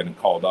time getting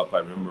called up, I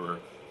remember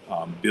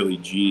Billy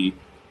G.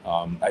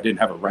 I didn't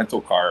have a rental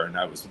car, and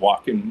I was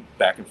walking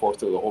back and forth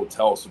to the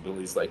hotel. So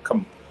Billy's like,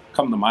 "Come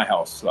to my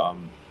house."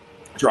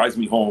 Drives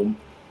me home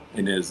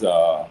in his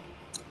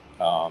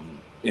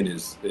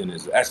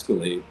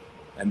Escalade,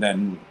 and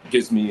then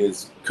gives me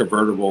his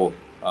convertible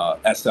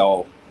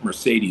SL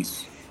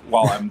Mercedes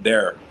while I'm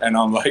there, and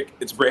I'm like,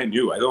 it's brand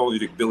new. I don't really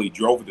think Billy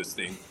drove this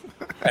thing,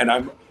 and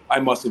I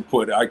must have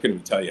I couldn't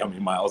even tell you how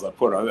many miles I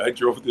put on it. I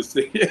drove this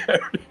thing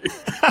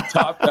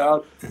top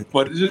down,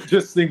 but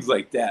just things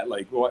like that.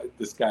 Like, what,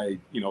 this guy,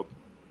 you don't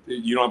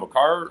have a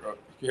car?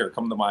 Here,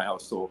 come to my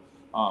house. So,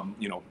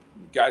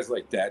 guys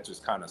like that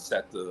just kind of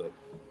set the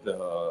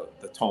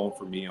tone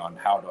for me on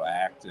how to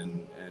act,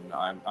 and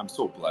I'm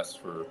so blessed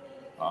for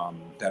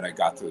that I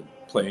got to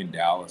play in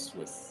Dallas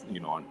with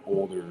an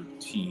older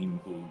team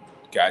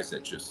guys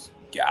that just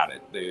got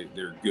it.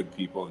 They're good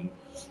people, and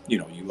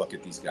you look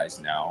at these guys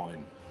now,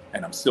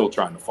 and I'm still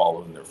trying to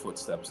follow in their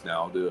footsteps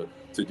now to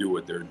do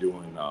what they're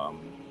doing.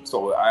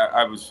 So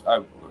I've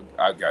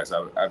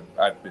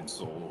been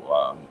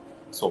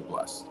so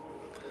blessed.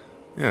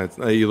 Yeah,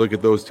 you look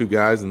at those two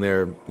guys, and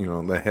they're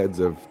the heads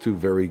of two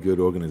very good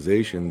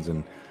organizations,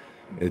 and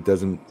it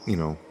doesn't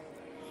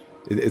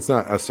it's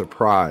not a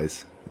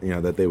surprise,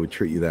 that they would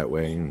treat you that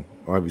way. And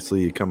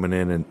obviously, you're coming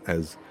in and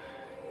as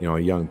a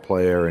young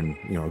player and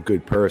a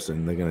good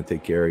person, they're going to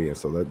take care of you.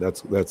 So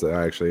that's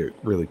actually a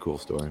really cool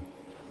story.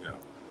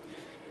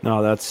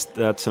 No,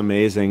 that's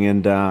amazing.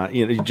 And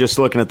just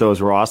looking at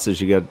those rosters,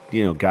 you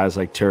got guys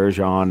like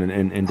Turgeon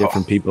and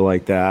different people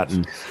like that.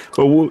 And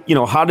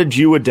but how did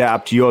you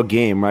adapt your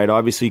game? Right,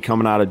 obviously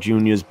coming out of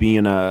juniors,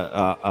 being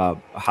a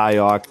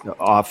high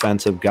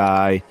offensive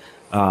guy,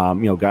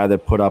 guy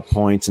that put up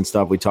points and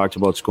stuff. We talked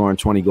about scoring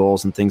 20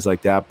 goals and things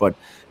like that. But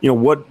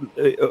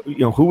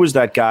who was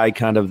that guy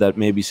kind of that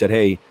maybe said,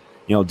 hey,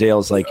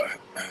 Dale's like,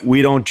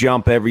 we don't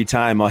jump every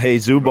time. Or, hey,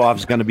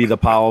 Zubov's going to be the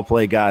power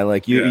play guy.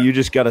 Like you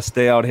just got to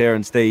stay out here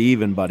and stay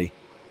even, buddy.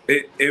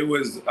 It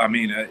was, I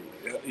mean,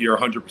 you're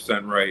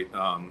 100% right.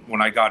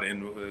 When I got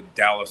in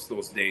Dallas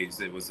those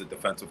days, it was a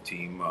defensive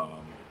team.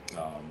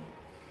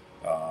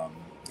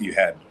 You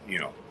had,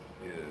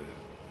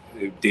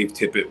 Dave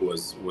Tippett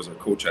was our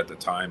coach at the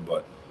time,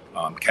 but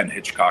Ken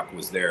Hitchcock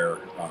was there.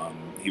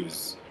 He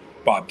was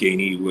Bob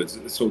Gainey was,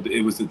 so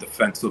it was a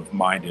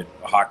defensive-minded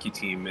hockey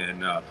team,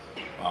 and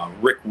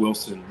Rick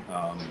Wilson,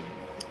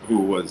 who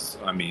was,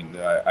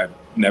 I've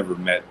never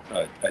met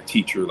a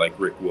teacher like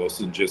Rick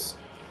Wilson. Just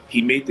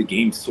he made the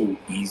game so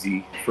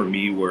easy for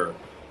me. Where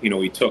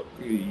he took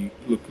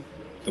look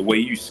the way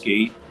you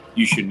skate,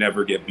 you should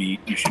never get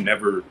beat. You should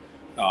never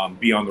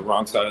be on the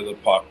wrong side of the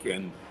puck.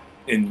 And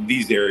in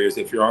these areas,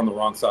 if you're on the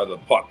wrong side of the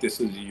puck, this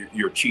is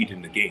you're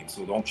cheating the game.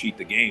 So don't cheat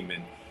the game.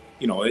 And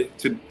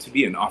to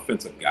be an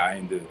offensive guy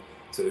and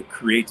to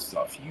create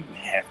stuff, you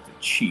have to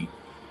cheat.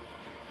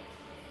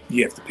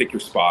 You have to pick your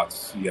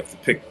spots. You have to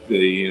pick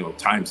the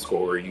time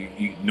score.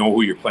 You know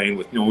who you're playing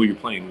with. Know who you're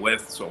playing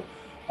with. So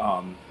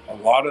a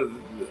lot of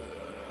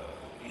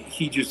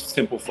he just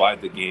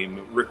simplified the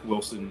game. Rick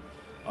Wilson,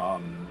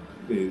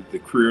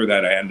 the career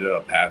that I ended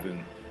up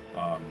having,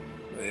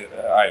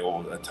 I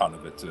owe a ton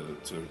of it to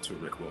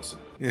Rick Wilson.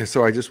 Yeah.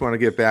 So I just want to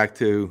get back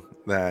to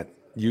that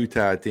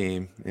Utah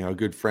team. A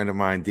good friend of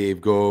mine,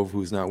 Dave Gove,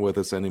 who's not with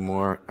us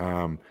anymore.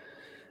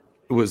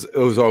 It was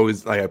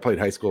always like I played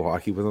high school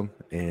hockey with him,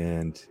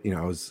 and it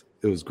was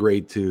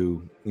great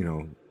to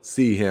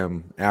see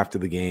him after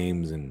the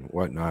games and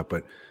whatnot.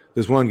 But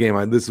this one game,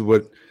 this is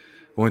what I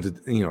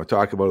wanted to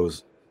talk about. It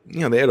was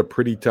they had a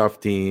pretty tough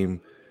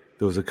team.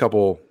 There was a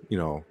couple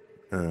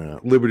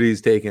liberties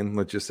taken,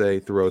 let's just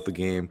say, throughout the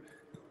game,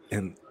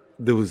 and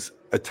there was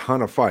a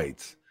ton of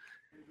fights.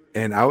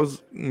 And I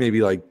was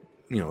maybe like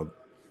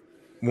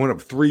one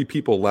of three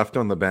people left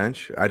on the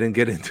bench. I didn't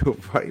get into a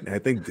fight. I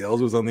think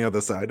Dales was on the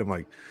other side.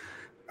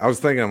 I was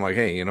thinking,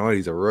 hey, you know what?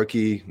 He's a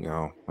rookie.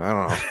 I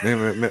don't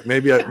know.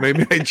 Maybe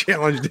I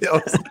challenged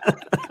Dales.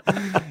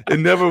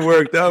 It never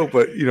worked out,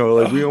 but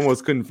we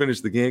almost couldn't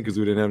finish the game because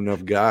we didn't have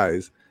enough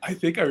guys. I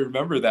think I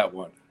remember that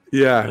one.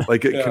 Yeah,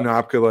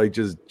 Konopka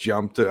just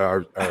jumped to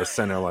our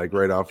center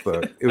right off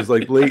the. It was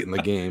late in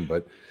the game,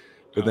 but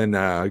then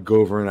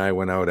Gover and I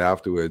went out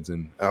afterwards,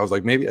 and I was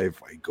like, maybe I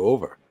fight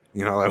Gover.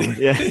 Or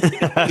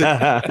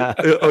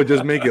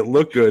just make it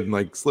look good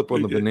and slip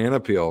on the banana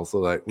peel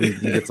so that we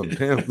can get some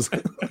pimps.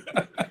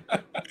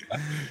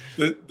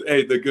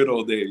 the good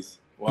old days.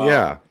 Wow.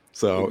 Yeah.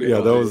 So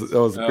that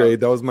was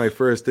great. That was my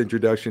first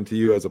introduction to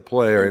you as a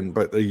player,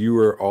 but you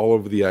were all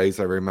over the ice.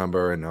 I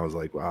remember, and I was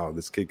like, wow,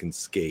 this kid can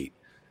skate.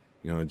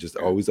 Just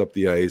always up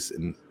the ice,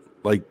 and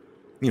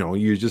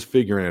you're just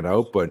figuring it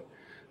out. But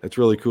that's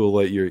really cool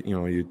that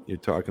you're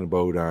talking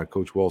about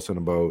Coach Wilson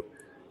about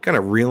kind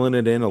of reeling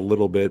it in a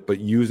little bit, but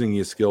using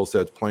your skill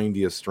sets, playing to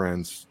your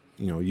strengths,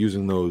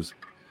 using those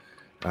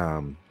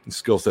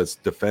skill sets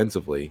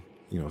defensively,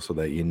 so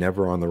that you're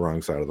never on the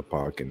wrong side of the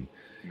puck. And,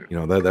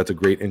 that's a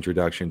great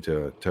introduction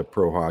to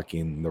pro hockey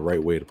and the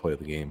right way to play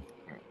the game.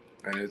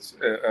 And it's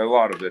a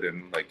lot of it.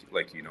 And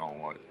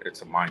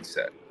it's a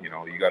mindset, you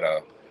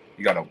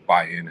gotta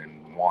buy in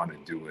and want to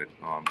do it.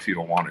 If you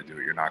don't want to do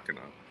it, you're not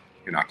gonna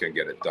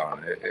get it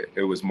done.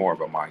 It was more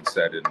of a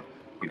mindset. And,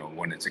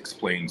 when it's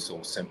explained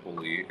so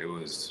simply, it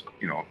was,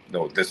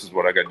 no, this is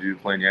what I got to do to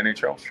play in the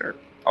NHL. Sure,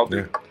 I'll do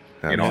it.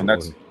 And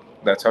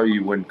that's how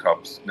you win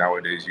cups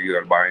nowadays. You got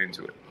to buy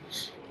into it.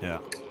 Yeah.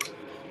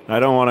 I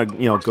don't want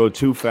to, go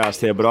too fast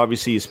here, but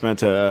obviously you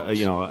spent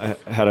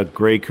had a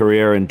great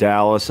career in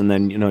Dallas, and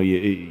then,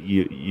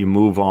 you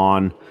move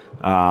on,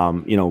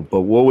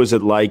 but what was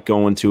it like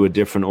going to a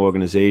different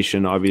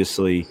organization?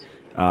 Obviously,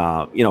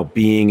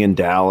 being in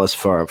Dallas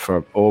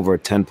for over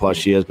 10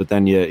 plus years, but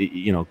then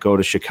you go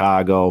to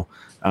Chicago,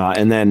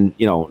 and then,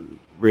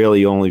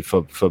 really only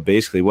for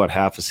basically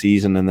half a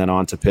season, and then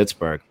on to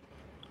Pittsburgh.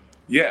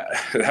 Yeah,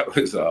 that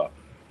was,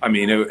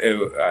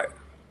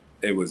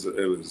 it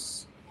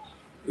was,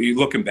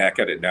 looking back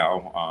at it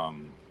now,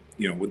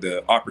 with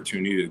the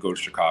opportunity to go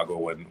to Chicago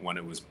when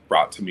it was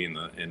brought to me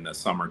in the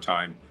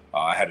summertime,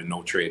 I had a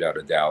no trade out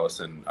of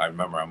Dallas, and I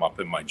remember I'm up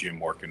in my gym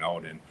working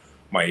out, and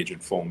my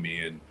agent phoned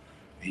me, and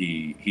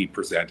he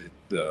presented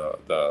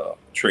the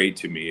trade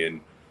to me,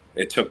 and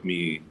it took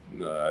me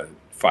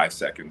 5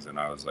 seconds, and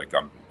I was like,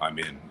 I'm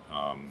in.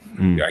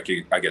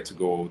 I get to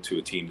go to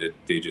a team that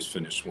they just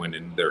finished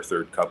winning their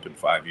 3rd cup in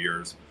 5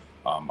 years.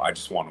 I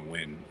just want to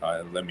win.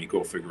 Let me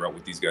go figure out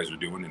what these guys are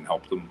doing and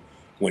help them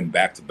win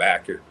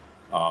back-to-back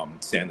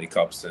Stanley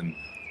Cups. And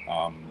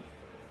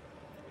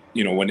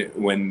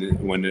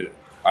when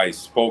I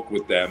spoke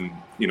with them,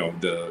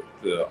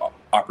 the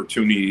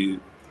opportunity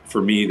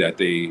for me that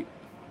they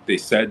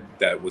said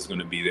that was going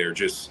to be there,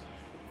 just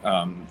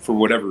for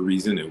whatever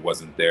reason it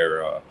wasn't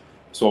there.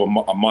 So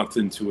a month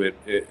into it,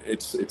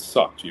 it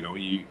sucked.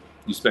 You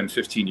spend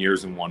 15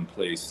 years in one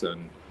place,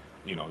 and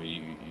you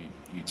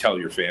tell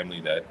your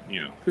family that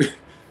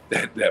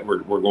that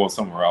we're going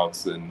somewhere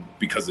else, and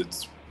because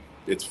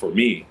it's for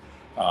me.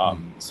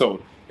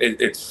 So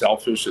it's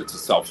selfish. It's a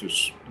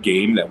selfish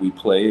game that we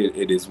play.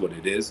 It is what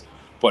it is.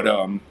 But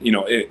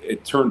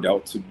it turned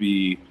out to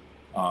be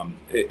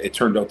it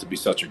turned out to be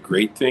such a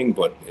great thing.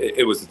 But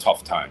it was a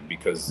tough time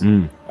because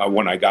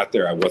when I got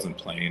there, I wasn't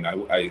playing.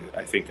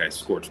 I think I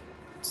scored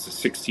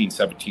 16,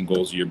 17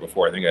 goals a year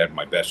before. I think I had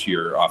my best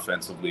year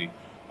offensively.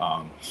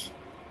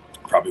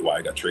 Probably why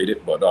I got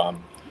traded, but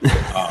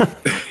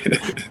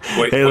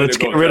hey, let's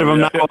get rid of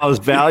him now while his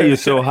value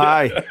is so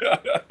high.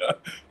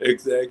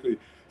 Exactly.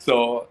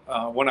 So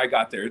when I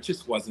got there, it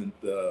just wasn't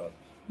the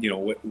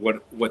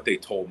what they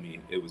told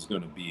me it was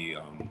going to be.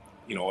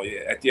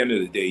 At the end of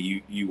the day,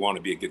 you want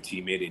to be a good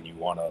teammate and you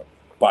want to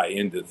buy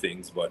into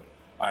things, but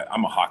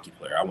I'm a hockey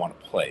player. I want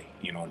to play.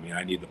 You know what I mean?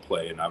 I need to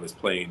play, and I was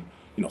playing.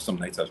 Some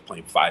nights I was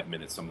playing 5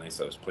 minutes, some nights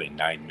I was playing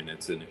 9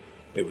 minutes, and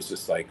it was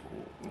just like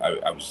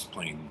I was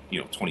playing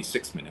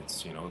 26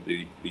 minutes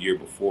the year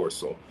before.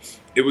 So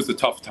it was a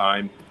tough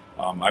time.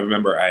 I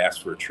remember I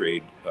asked for a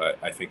trade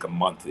I think a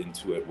month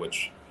into it,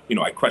 which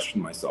I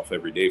questioned myself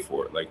every day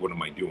for it. Like, what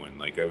am I doing?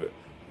 Like,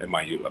 am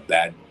I a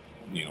bad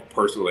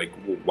person? Like,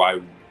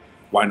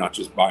 why not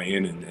just buy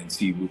in and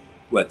see,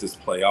 let this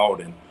play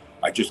out? And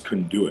I just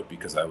couldn't do it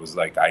because I was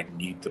like, I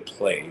need to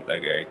play.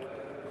 Like,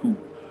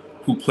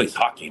 who plays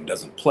hockey and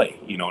doesn't play?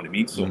 You know what I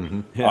mean? So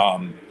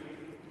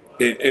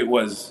it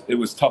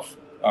was tough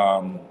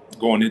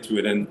going into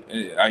it. And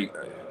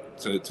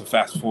to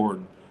fast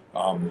forward,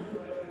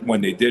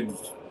 when they did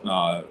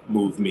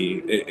move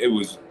me, it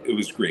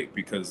was great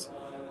because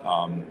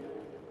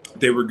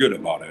they were good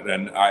about it,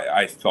 and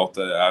I felt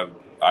that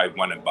I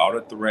went about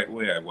it the right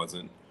way. I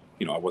wasn't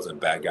a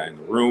bad guy in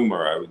the room,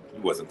 or I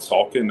wasn't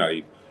sulking.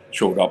 I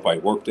showed up. I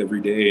worked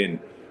every day, and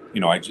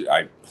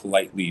I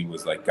politely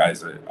was like,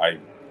 guys,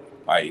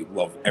 I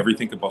love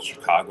everything about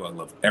Chicago. I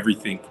love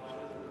everything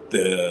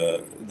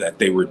that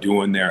they were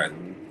doing there.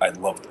 I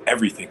loved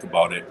everything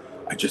about it.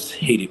 I just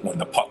hate it when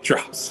the puck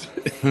drops.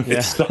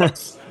 It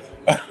sucks.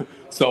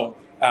 So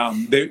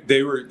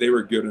they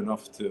were good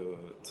enough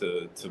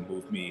to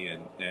move me,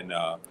 and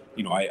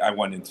I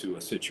went into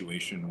a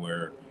situation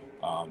where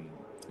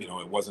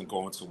it wasn't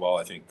going so well.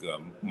 I think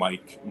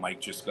Mike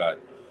just got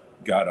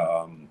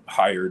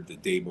hired the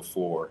day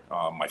before.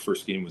 My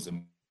first game was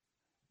in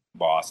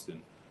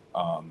Boston.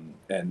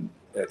 And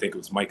I think it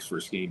was Mike's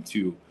first game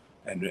too,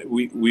 and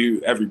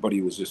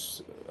everybody was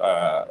just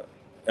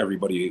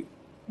everybody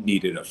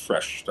needed a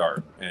fresh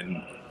start,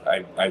 and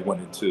I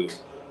went into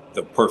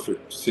the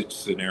perfect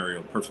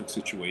scenario, perfect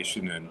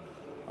situation, and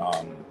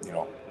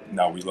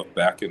now we look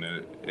back and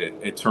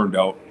it turned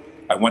out.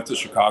 I went to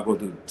Chicago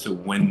to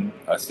win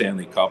a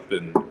Stanley Cup,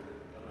 and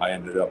I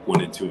ended up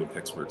winning 2 in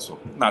Pittsburgh. So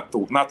not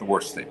the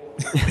worst thing.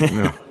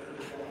 No,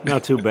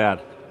 not too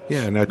bad.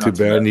 Yeah, not too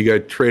bad. And you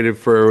got traded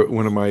for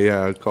one of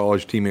my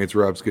college teammates,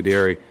 Rob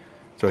Scuderi.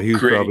 So he's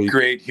probably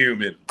great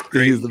human.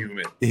 He's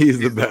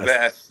the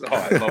best. Oh,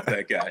 I love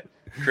that guy.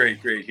 Great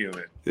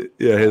human.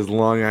 Yeah, his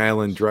Long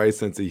Island dry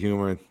sense of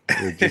humor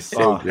is just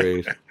so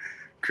great.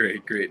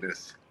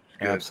 Greatness.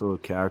 Good.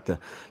 Absolute character.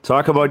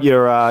 Talk about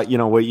your,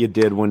 what you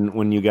did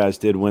when you guys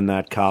did win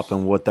that cup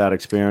and what that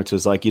experience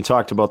was like. You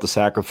talked about the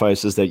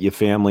sacrifices that your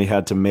family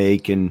had to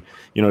make and,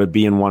 to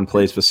be in one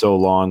place for so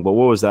long. But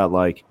what was that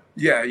like?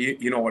 Yeah,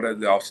 you know what?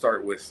 I'll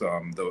start with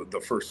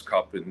the first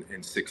cup in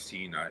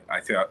 2016. I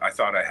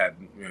thought I had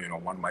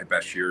one of my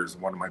best years,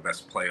 one of my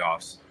best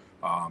playoffs.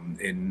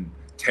 In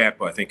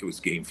Tampa, I think it was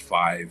Game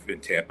 5 in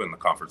Tampa in the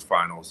conference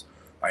finals.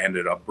 I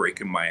ended up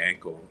breaking my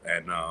ankle,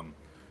 and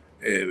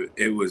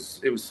it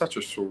was such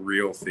a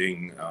surreal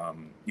thing.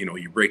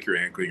 You break your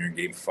ankle, you're in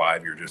Game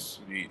 5,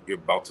 you're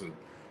about to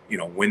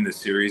win the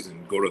series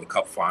and go to the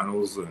cup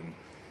finals, and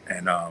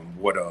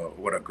what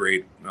a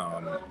great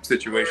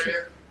situation.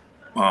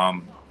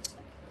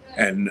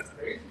 And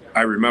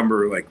I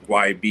remember, like,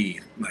 why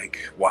be, like,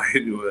 why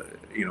do it,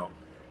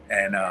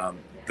 and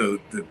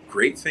the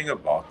great thing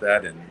about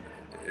that, and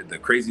the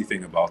crazy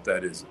thing about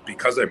that, is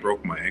because I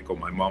broke my ankle,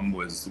 my mom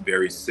was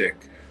very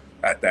sick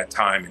at that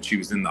time, and she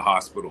was in the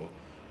hospital,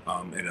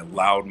 and it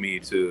allowed me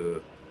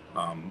to,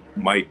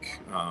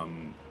 Mike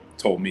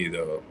told me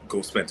to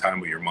go spend time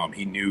with your mom.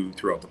 He knew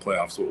throughout the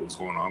playoffs what was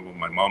going on with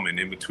my mom, and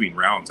in between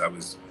rounds, I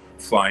was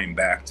flying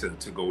back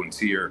to go and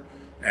see her.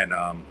 And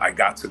I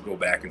got to go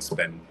back and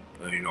spend,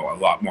 a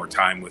lot more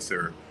time with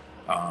her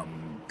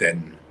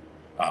than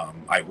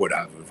I would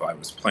have if I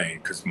was playing,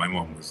 because my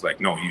mom was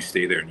like, no, you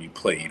stay there and you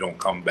play, you don't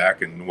come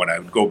back. And when I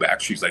would go back,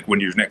 she's like,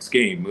 when your next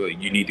game,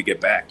 you need to get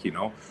back,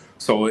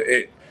 So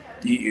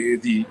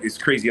it's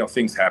crazy how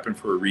things happen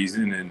for a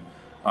reason. And,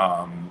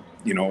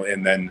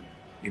 and then,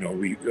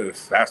 we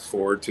fast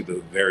forward to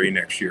the very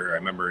next year. I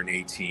remember in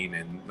 18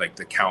 and like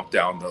the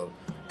countdown,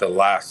 the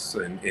last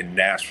in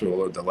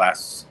Nashville, the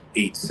last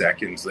 8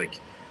 seconds,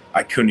 like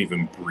I couldn't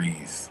even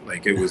breathe.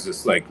 Like it was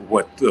just like,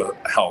 what the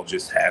hell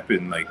just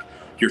happened? Like,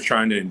 you're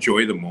trying to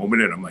enjoy the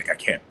moment, and I'm like, I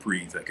can't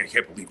breathe. Like, I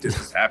can't believe this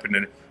has happened.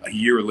 And a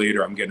year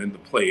later, I'm getting to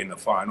play in the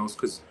finals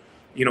because,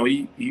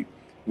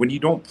 when you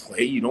don't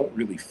play, you don't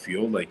really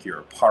feel like you're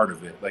a part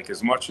of it. Like,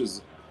 as much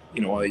as,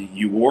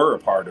 you were a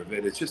part of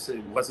it,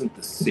 it wasn't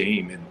the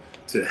same. And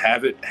to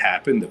have it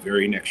happen the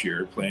very next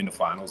year, playing the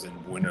finals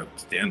and win a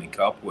Stanley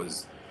Cup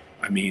was,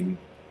 I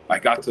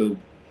got to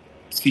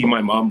see my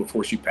mom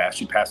before she passed.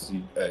 She passed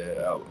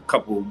a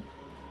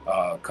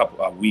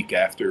week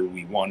after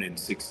we won in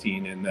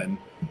 16, and then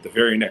the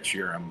very next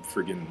year I'm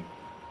friggin'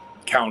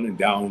 counting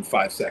down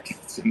 5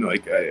 seconds, and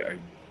like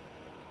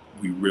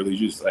we really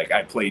just like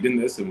I played in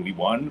this and we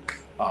won.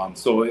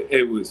 So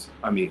it was,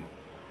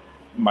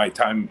 my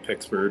time in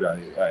Pittsburgh,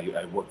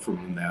 I work for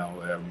them now.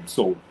 I'm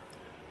so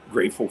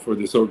grateful for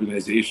this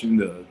organization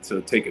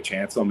to take a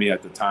chance on me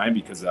at the time,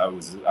 because I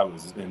was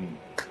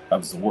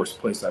the worst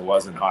place I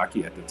was in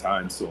hockey at the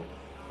time. So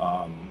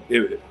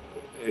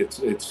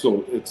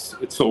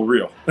it's so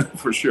real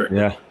for sure.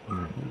 Yeah,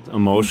 it's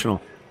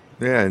emotional.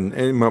 Yeah,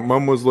 and my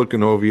mom was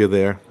looking over you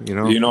there.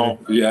 Yeah.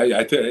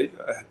 I tell you,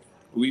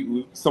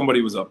 we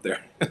somebody was up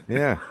there.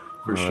 Yeah,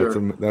 for sure.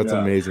 That's an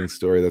amazing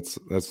story. That's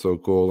so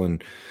cool.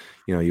 And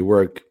you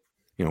work.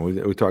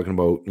 We're talking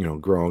about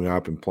growing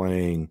up and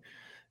playing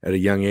at a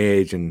young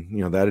age,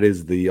 and that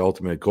is the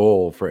ultimate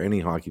goal for any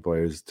hockey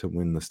players, to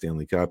win the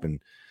Stanley Cup, and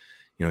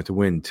to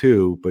win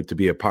too, but to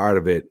be a part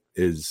of it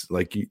is,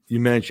 like you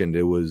mentioned,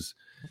 it was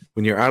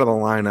when you're out of the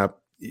lineup,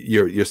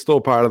 you're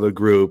still part of the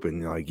group,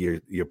 and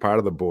you're part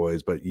of the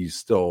boys, but you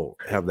still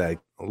have that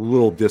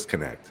little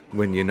disconnect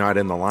when you're not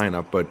in the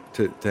lineup. But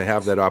to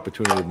have that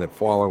opportunity in the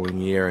following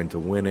year and to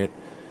win it,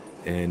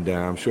 and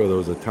I'm sure there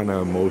was a ton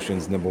of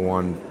emotions. Number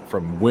one,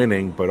 from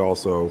winning, but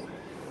also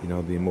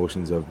the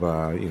emotions of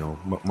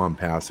mom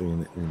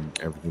passing and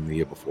everything the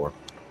year before.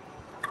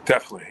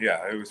 Definitely,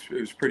 yeah, it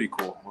was pretty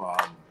cool.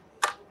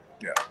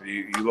 Yeah,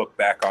 you look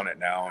back on it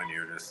now and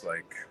you're just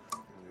like,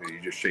 you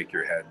just shake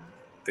your head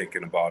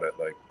thinking about it,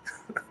 like,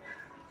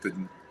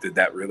 did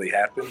that really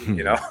happen?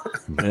 Yeah.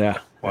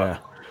 Wow.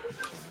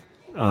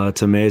 Yeah.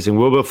 It's amazing.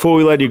 Well, before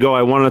we let you go,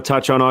 I want to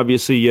touch on,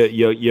 obviously,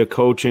 your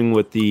coaching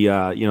with the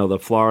the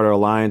Florida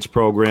Alliance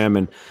program,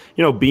 and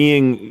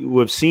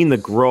we've seen the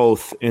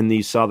growth in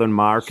these southern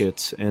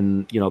markets,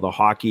 and the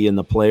hockey and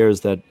the players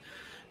that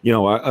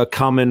are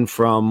coming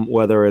from,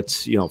 whether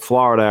it's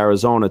Florida,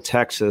 Arizona,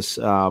 Texas,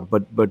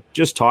 but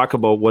just talk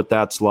about what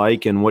that's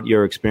like and what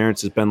your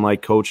experience has been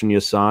like coaching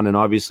your son. And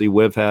obviously,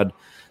 we've had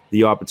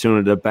the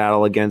opportunity to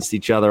battle against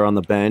each other on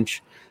the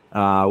bench,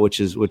 which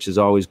is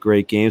always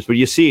great games. But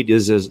you see,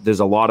 there's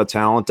a lot of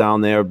talent down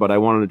there. But I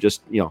wanted to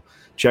just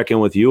check in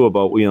with you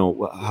about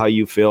how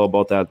you feel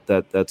about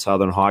that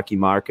southern hockey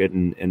market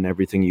and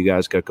everything you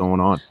guys got going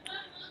on.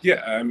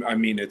 Yeah,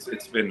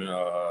 it's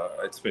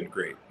been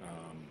great.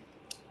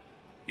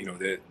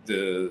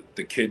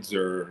 The kids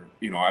are,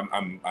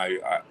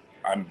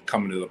 I'm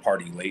coming to the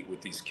party late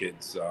with these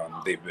kids.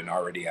 They've been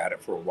already at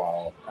it for a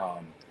while.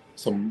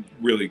 Some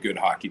really good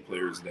hockey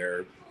players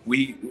there.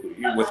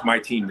 With my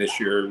team this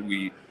year,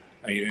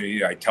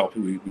 I tell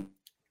people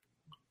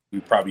we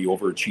probably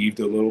overachieved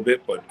a little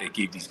bit, but it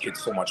gave these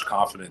kids so much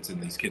confidence,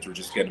 and these kids were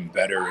just getting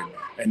better.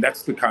 And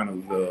that's the kind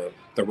of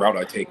the route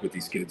I take with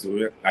these kids.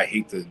 I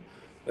hate the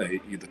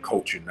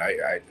coaching.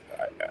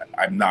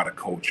 I'm not a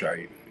coach.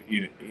 I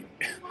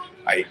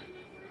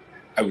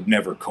would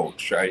never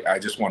coach. I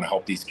just want to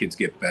help these kids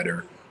get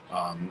better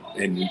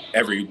in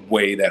every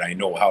way that I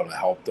know how to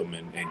help them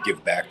and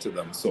give back to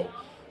them. So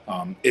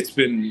it's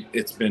been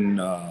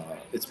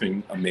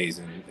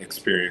amazing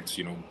experience,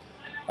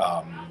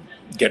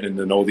 getting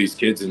to know these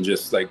kids, and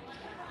just like,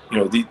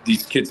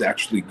 these kids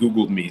actually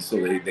Googled me, so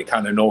they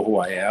kind of know who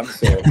I am.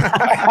 So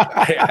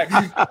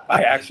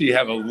I actually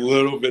have a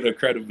little bit of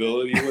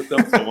credibility with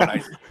them. So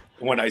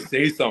when I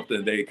say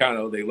something, they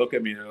look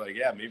at me and they're like,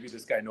 yeah, maybe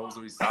this guy knows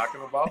what he's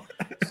talking about.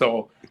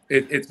 So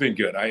it's been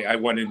good. I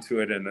went into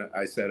it and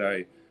I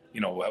said,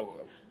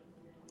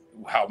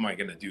 how am I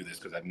going to do this?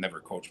 Because I've never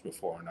coached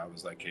before. And I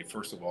was like, hey,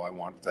 first of all, I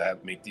want to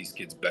make these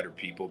kids better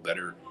people,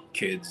 better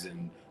kids,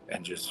 and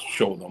just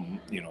show them,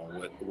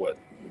 what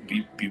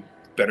be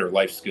better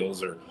life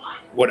skills or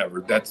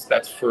whatever.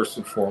 That's first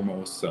and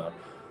foremost.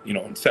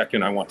 And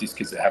second, I want these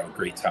kids to have a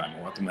great time.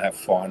 I want them to have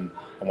fun.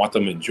 I want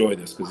them to enjoy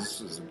this, because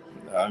this is,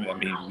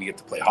 we get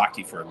to play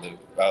hockey for fun,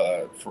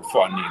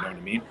 you know what I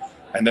mean?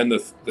 And then the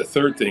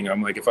third thing,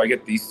 I'm like, if I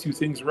get these two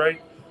things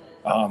right,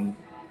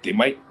 they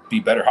might be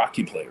better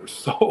hockey players.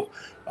 So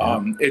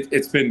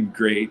it's been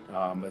great.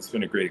 It's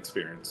been a great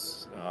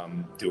experience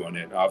doing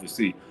it.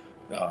 Obviously,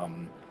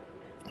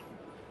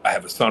 I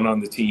have a son on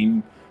the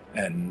team,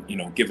 and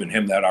giving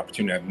him that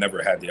opportunity. I've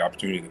never had the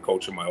opportunity to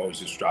coach him. I always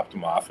just dropped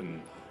him off,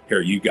 and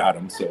here you got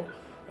him. So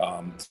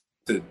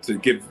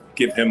to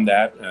give him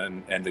that,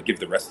 and to give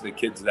the rest of the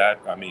kids that,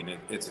 I mean,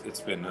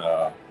 it's been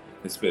a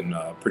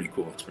pretty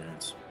cool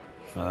experience.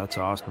 Oh, that's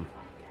awesome.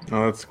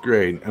 Oh, that's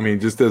great. I mean,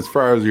 just as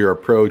far as your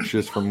approach,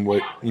 just from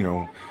what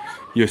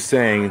you're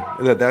saying,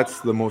 that's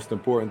the most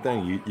important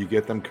thing. You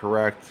get them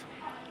correct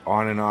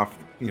on and off,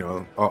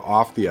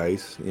 off the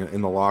ice,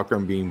 in the locker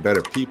room, being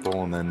better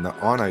people, and then the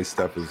on ice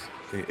stuff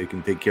it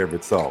can take care of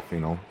itself,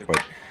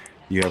 But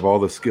you have all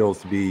the skills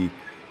to be.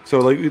 So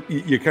like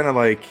you're kind of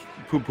like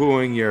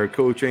poo-pooing your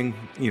coaching,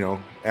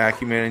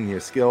 acumen and your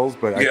skills,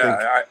 but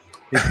I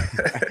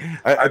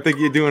think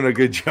you're doing a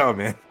good job,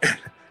 man.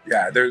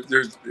 Yeah,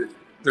 there's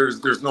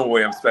no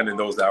way I'm spending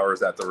those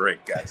hours at the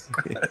rink, guys.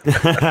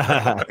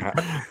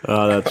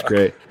 Oh, that's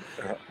great.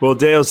 Well,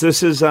 Dales,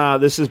 this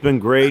has been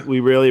great. We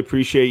really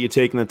appreciate you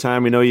taking the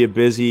time. We know you're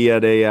busy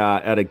at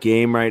a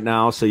game right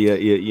now, so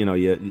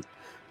you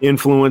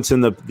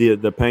influencing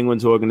the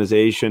Penguins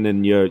organization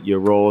and your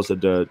role as a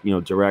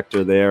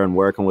director there and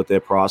working with their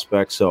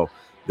prospects. So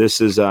this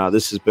has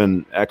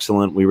been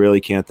excellent. We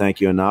really can't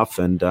thank you enough,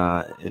 and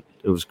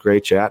it was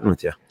great chatting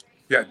with you.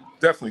 Yeah,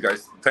 definitely,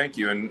 guys. Thank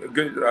you. And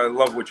good. I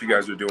love what you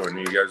guys are doing.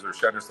 You guys are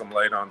shedding some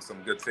light on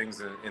some good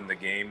things in the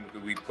game.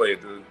 We played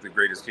the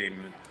greatest game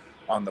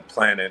on the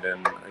planet,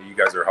 and you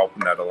guys are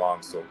helping that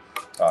along. So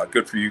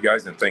good for you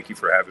guys, and thank you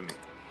for having me.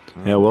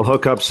 Yeah, we'll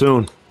hook up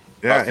soon.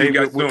 Yeah, hey,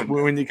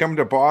 when you come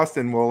to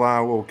Boston,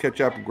 we'll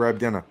catch up and grab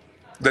dinner.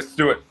 Let's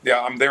do it.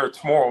 Yeah, I'm there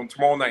tomorrow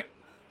night.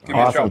 Give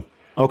me a shout.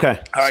 Okay,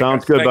 right,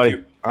 sounds guys, good, buddy.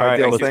 You. All right,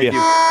 thank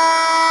you.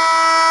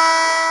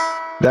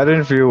 That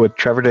interview with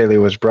Trevor Daley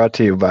was brought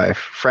to you by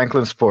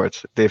Franklin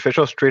Sports, the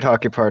official street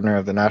hockey partner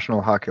of the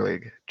National Hockey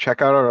League.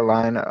 Check out our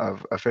line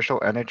of official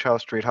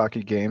NHL street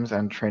hockey games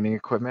and training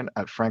equipment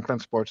at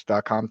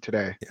franklinsports.com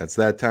today. Yeah, it's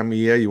that time of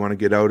year. You want to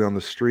get out on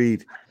the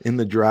street, in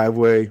the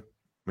driveway.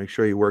 Make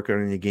sure you work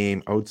on your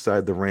game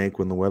outside the rink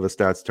when the weather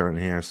starts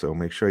turning here. So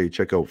make sure you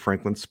check out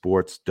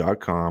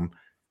franklinsports.com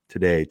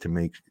today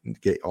to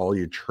get all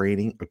your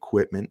training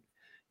equipment,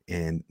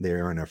 and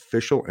they're an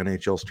official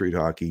NHL street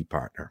hockey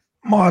partner.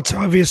 Motts,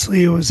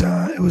 obviously it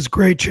was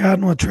great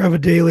chatting with Trevor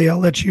Daley. I'll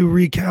let you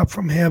recap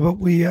from here, but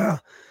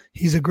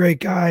he's a great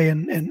guy,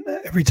 and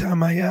every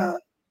time I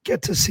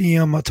get to see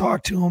him or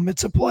talk to him,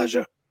 it's a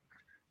pleasure.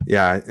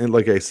 Yeah, and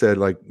like I said,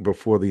 like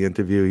before the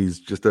interview, he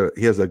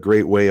has a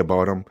great way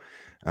about him.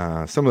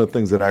 Some of the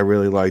things that I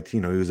really liked, he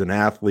was an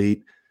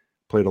athlete,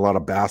 played a lot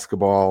of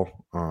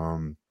basketball,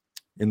 and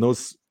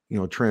those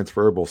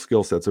transferable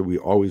skill sets that we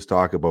always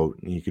talk about,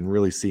 and you can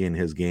really see in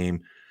his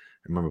game.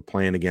 I remember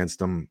playing against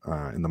him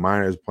in the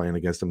minors, playing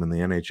against him in the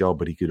NHL,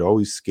 but he could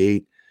always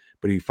skate.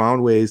 But he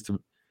found ways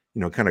to,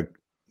 kind of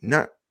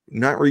not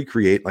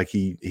recreate. Like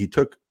he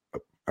took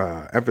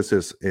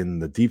emphasis in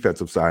the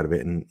defensive side of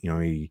it, and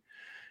he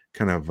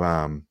kind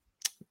of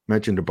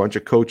mentioned a bunch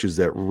of coaches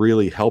that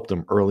really helped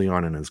him early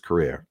on in his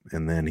career.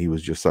 And then he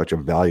was just such a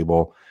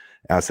valuable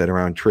asset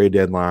around trade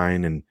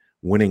deadline and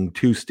winning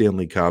 2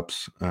 Stanley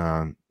Cups.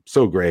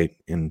 So great,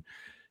 and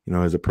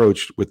his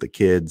approach with the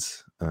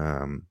kids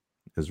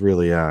is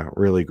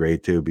really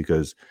great too,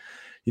 because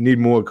you need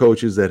more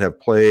coaches that have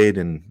played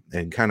and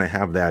kind of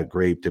have that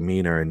great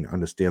demeanor and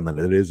understand that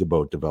it is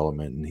about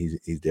development. And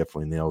he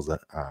definitely nails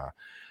that,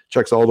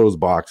 checks all those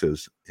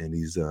boxes, and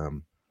he's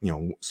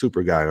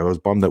super guy. I was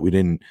bummed that we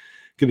didn't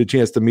get a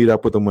chance to meet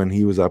up with him when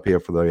he was up here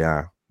for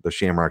the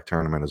Shamrock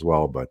tournament as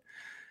well, but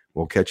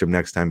we'll catch him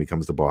next time he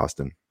comes to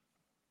Boston.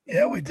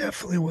 Yeah, we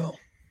definitely will.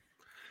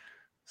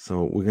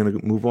 So we're going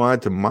to move on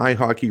to my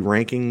hockey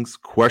rankings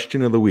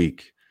question of the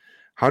week.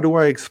 How do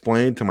I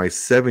explain to my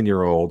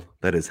 7-year-old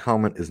that his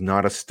helmet is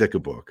not a sticker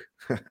book?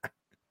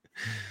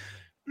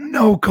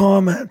 No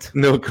comment.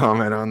 No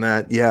comment on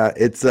that. Yeah,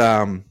 it's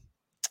the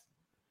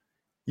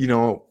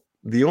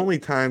only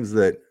times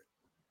that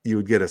you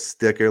would get a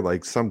sticker,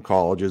 like some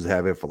colleges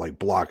have it for like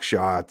block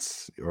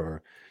shots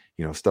or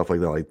stuff like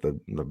that. Like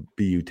the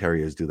BU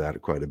Terriers do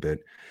that quite a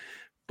bit.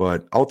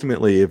 But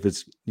ultimately, if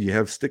you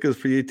have stickers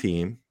for your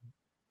team,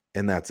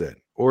 and that's it,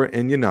 or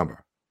in your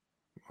number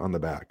on the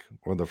back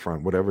or the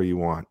front, whatever you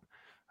want,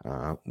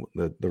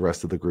 the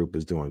rest of the group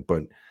is doing.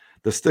 But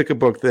the sticker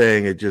book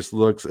thing, it's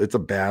a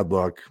bad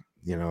look.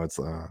 It's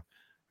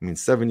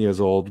 7 years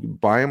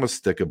old, buy him a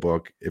sticker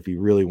book if he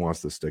really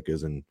wants the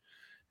stickers and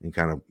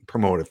kind of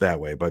promote it that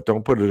way, but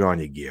don't put it on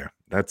your gear.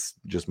 That's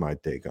just my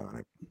take on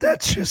it.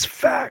 That's just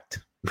fact.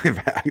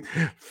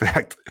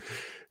 fact.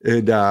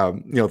 And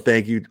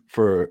thank you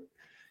for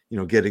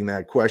getting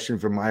that question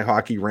from My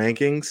Hockey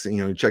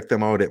Rankings. Check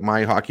them out at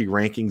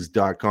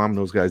myhockeyrankings.com.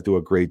 Those guys do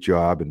a great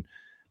job. And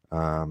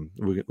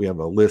we have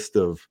a list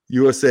of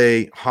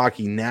USA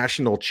Hockey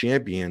National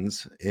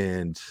Champions.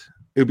 And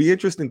it'd be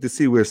interesting to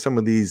see where some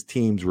of these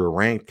teams were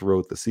ranked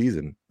throughout the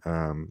season.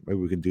 Maybe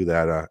we can do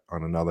that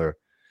on another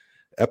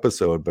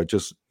episode. But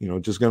just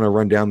going to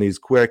run down these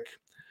quick.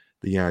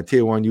 The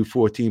Tier 1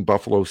 U14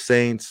 Buffalo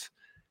Saints.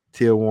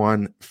 Tier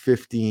 1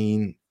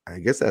 15 I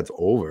guess that's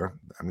over.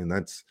 I mean,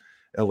 that's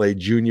LA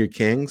Junior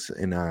Kings,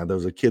 and there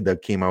was a kid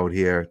that came out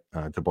here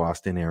to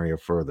Boston area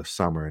for the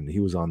summer, and he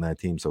was on that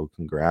team. So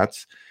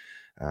congrats.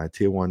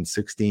 Tier 1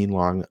 16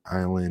 Long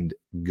Island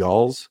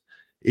Gulls,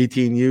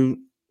 18U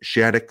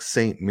Shattuck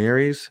St.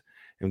 Mary's,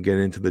 and get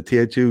into the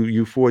Tier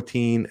 2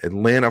 U14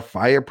 Atlanta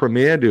Fire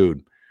Premier,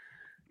 dude.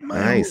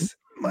 Nice.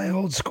 My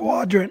old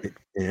squadron.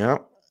 Yeah.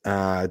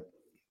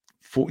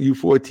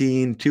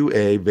 U14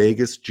 2A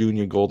Vegas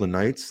Junior Golden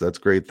Knights. That's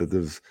great that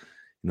there's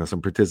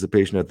some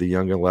participation at the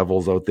younger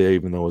levels out there,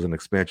 even though it was an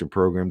expansion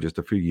program just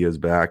a few years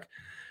back.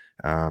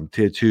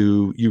 Tier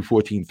 2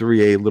 U14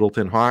 3A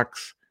Littleton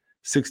Hawks,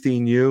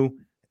 16U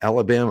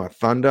Alabama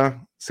Thunder,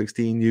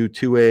 16U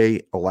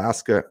 2A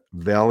Alaska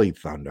Valley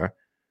Thunder,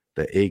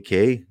 the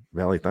AK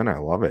Valley Thunder. I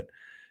love it.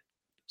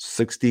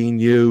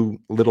 16U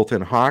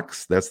Littleton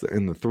Hawks, that's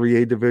in the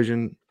 3A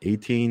division.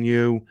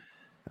 18U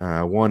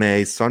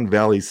 1A Sun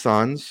Valley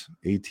Suns,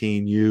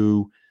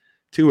 18U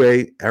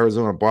 2A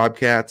Arizona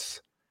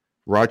Bobcats,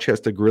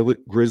 Rochester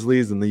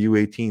Grizzlies in the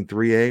U18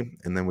 3A,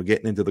 and then we're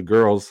getting into the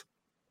girls.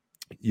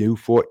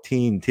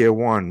 U14 Tier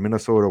 1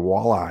 Minnesota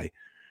Walleye,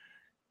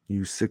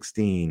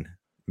 U16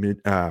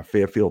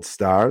 Fairfield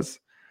Stars,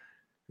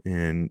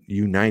 and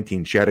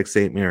U19 Shattuck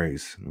St.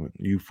 Mary's,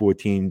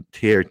 U14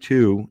 Tier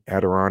 2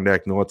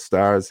 Adirondack North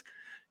Stars,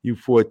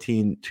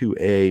 U14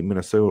 2A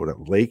Minnesota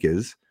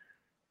Lakers,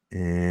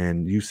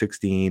 and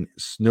U16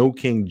 Snow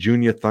King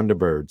Junior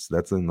Thunderbirds.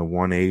 That's in the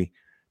 1A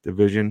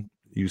division.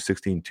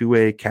 U16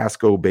 2A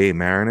Casco Bay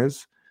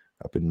Mariners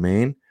up in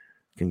Maine.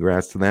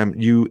 Congrats to them.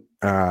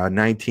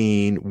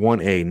 U19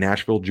 1A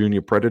Nashville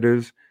Junior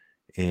Predators,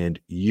 and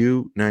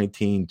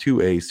U19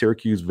 2A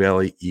Syracuse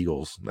Valley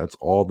Eagles. That's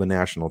all the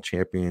national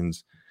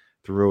champions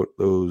throughout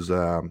those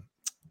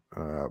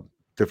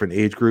different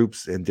age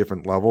groups and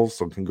different levels.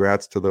 So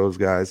congrats to those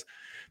guys.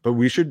 But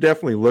we should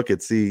definitely look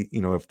at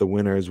if the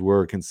winners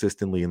were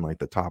consistently in like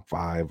the top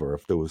 5 or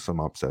if there was some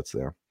upsets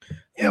there.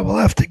 Yeah, we'll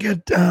have to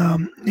get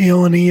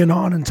Neil and Ian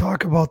on and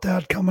talk about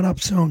that coming up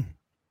soon.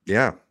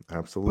 Yeah,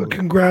 absolutely. But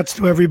congrats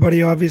to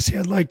everybody. Obviously,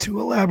 I'd like to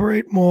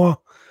elaborate more,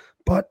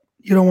 but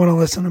you don't want to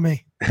listen to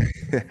me.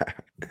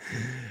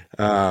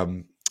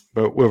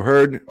 But we've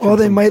heard. Or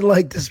they might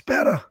like this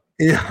better.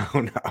 Yeah,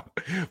 no.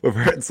 We've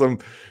heard some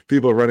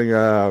people running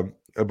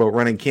about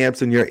running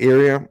camps in your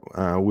area.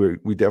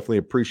 We definitely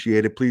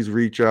appreciate it. Please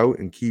reach out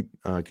and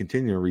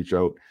continue to reach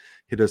out.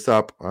 Hit us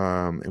up,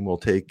 and we'll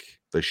take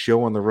the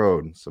show on the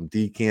road. Some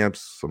D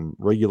camps, some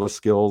regular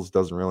skills,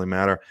 doesn't really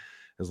matter,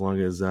 as long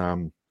as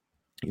we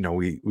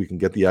can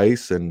get the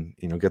ice and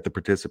get the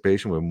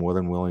participation. We're more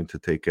than willing to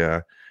take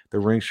the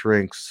rink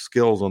shrink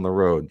skills on the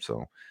road.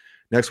 So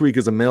next week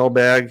is a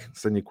mailbag.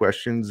 Send your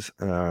questions.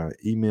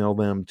 Email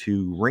them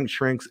to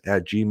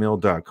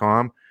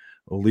rinkshrinks@gmail.com.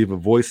 We'll leave a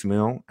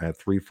voicemail at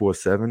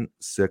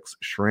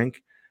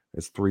 347-6-SHRINK.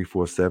 It's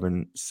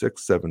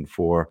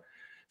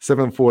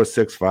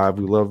 347-674-7465.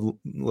 We love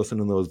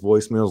listening to those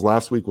voicemails.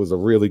 Last week was a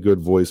really good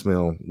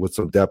voicemail with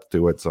some depth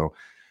to it, so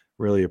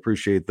really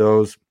appreciate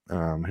those.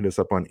 Hit us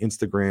up on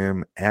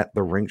Instagram at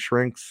the Rink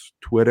Shrinks,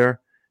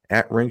 Twitter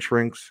at Rink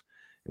Shrinks,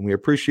 and we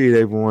appreciate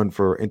everyone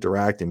for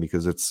interacting,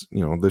 because it's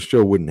this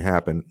show wouldn't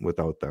happen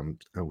without them,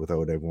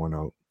 without everyone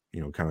out,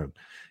 kind of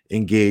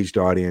engaged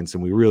audience,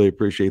 and we really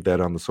appreciate that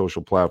on the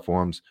social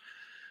platforms.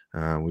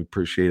 We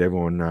appreciate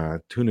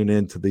everyone tuning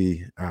in to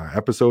the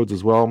episodes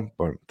as well.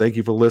 But thank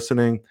you for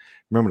listening.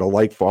 Remember to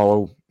like,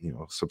 follow,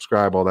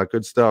 subscribe, all that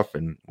good stuff,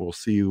 and we'll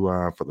see you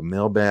for the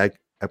mailbag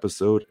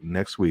episode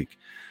next week.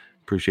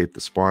 Appreciate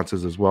the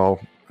sponsors as well.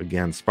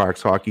 Again,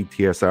 Sparks Hockey,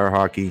 TSR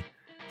Hockey,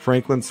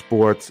 Franklin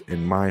Sports,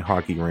 and My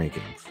Hockey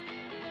Rankings.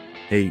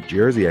 Hey,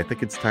 Jersey, I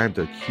think it's time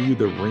to cue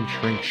the Rink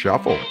Shrink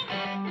Shuffle.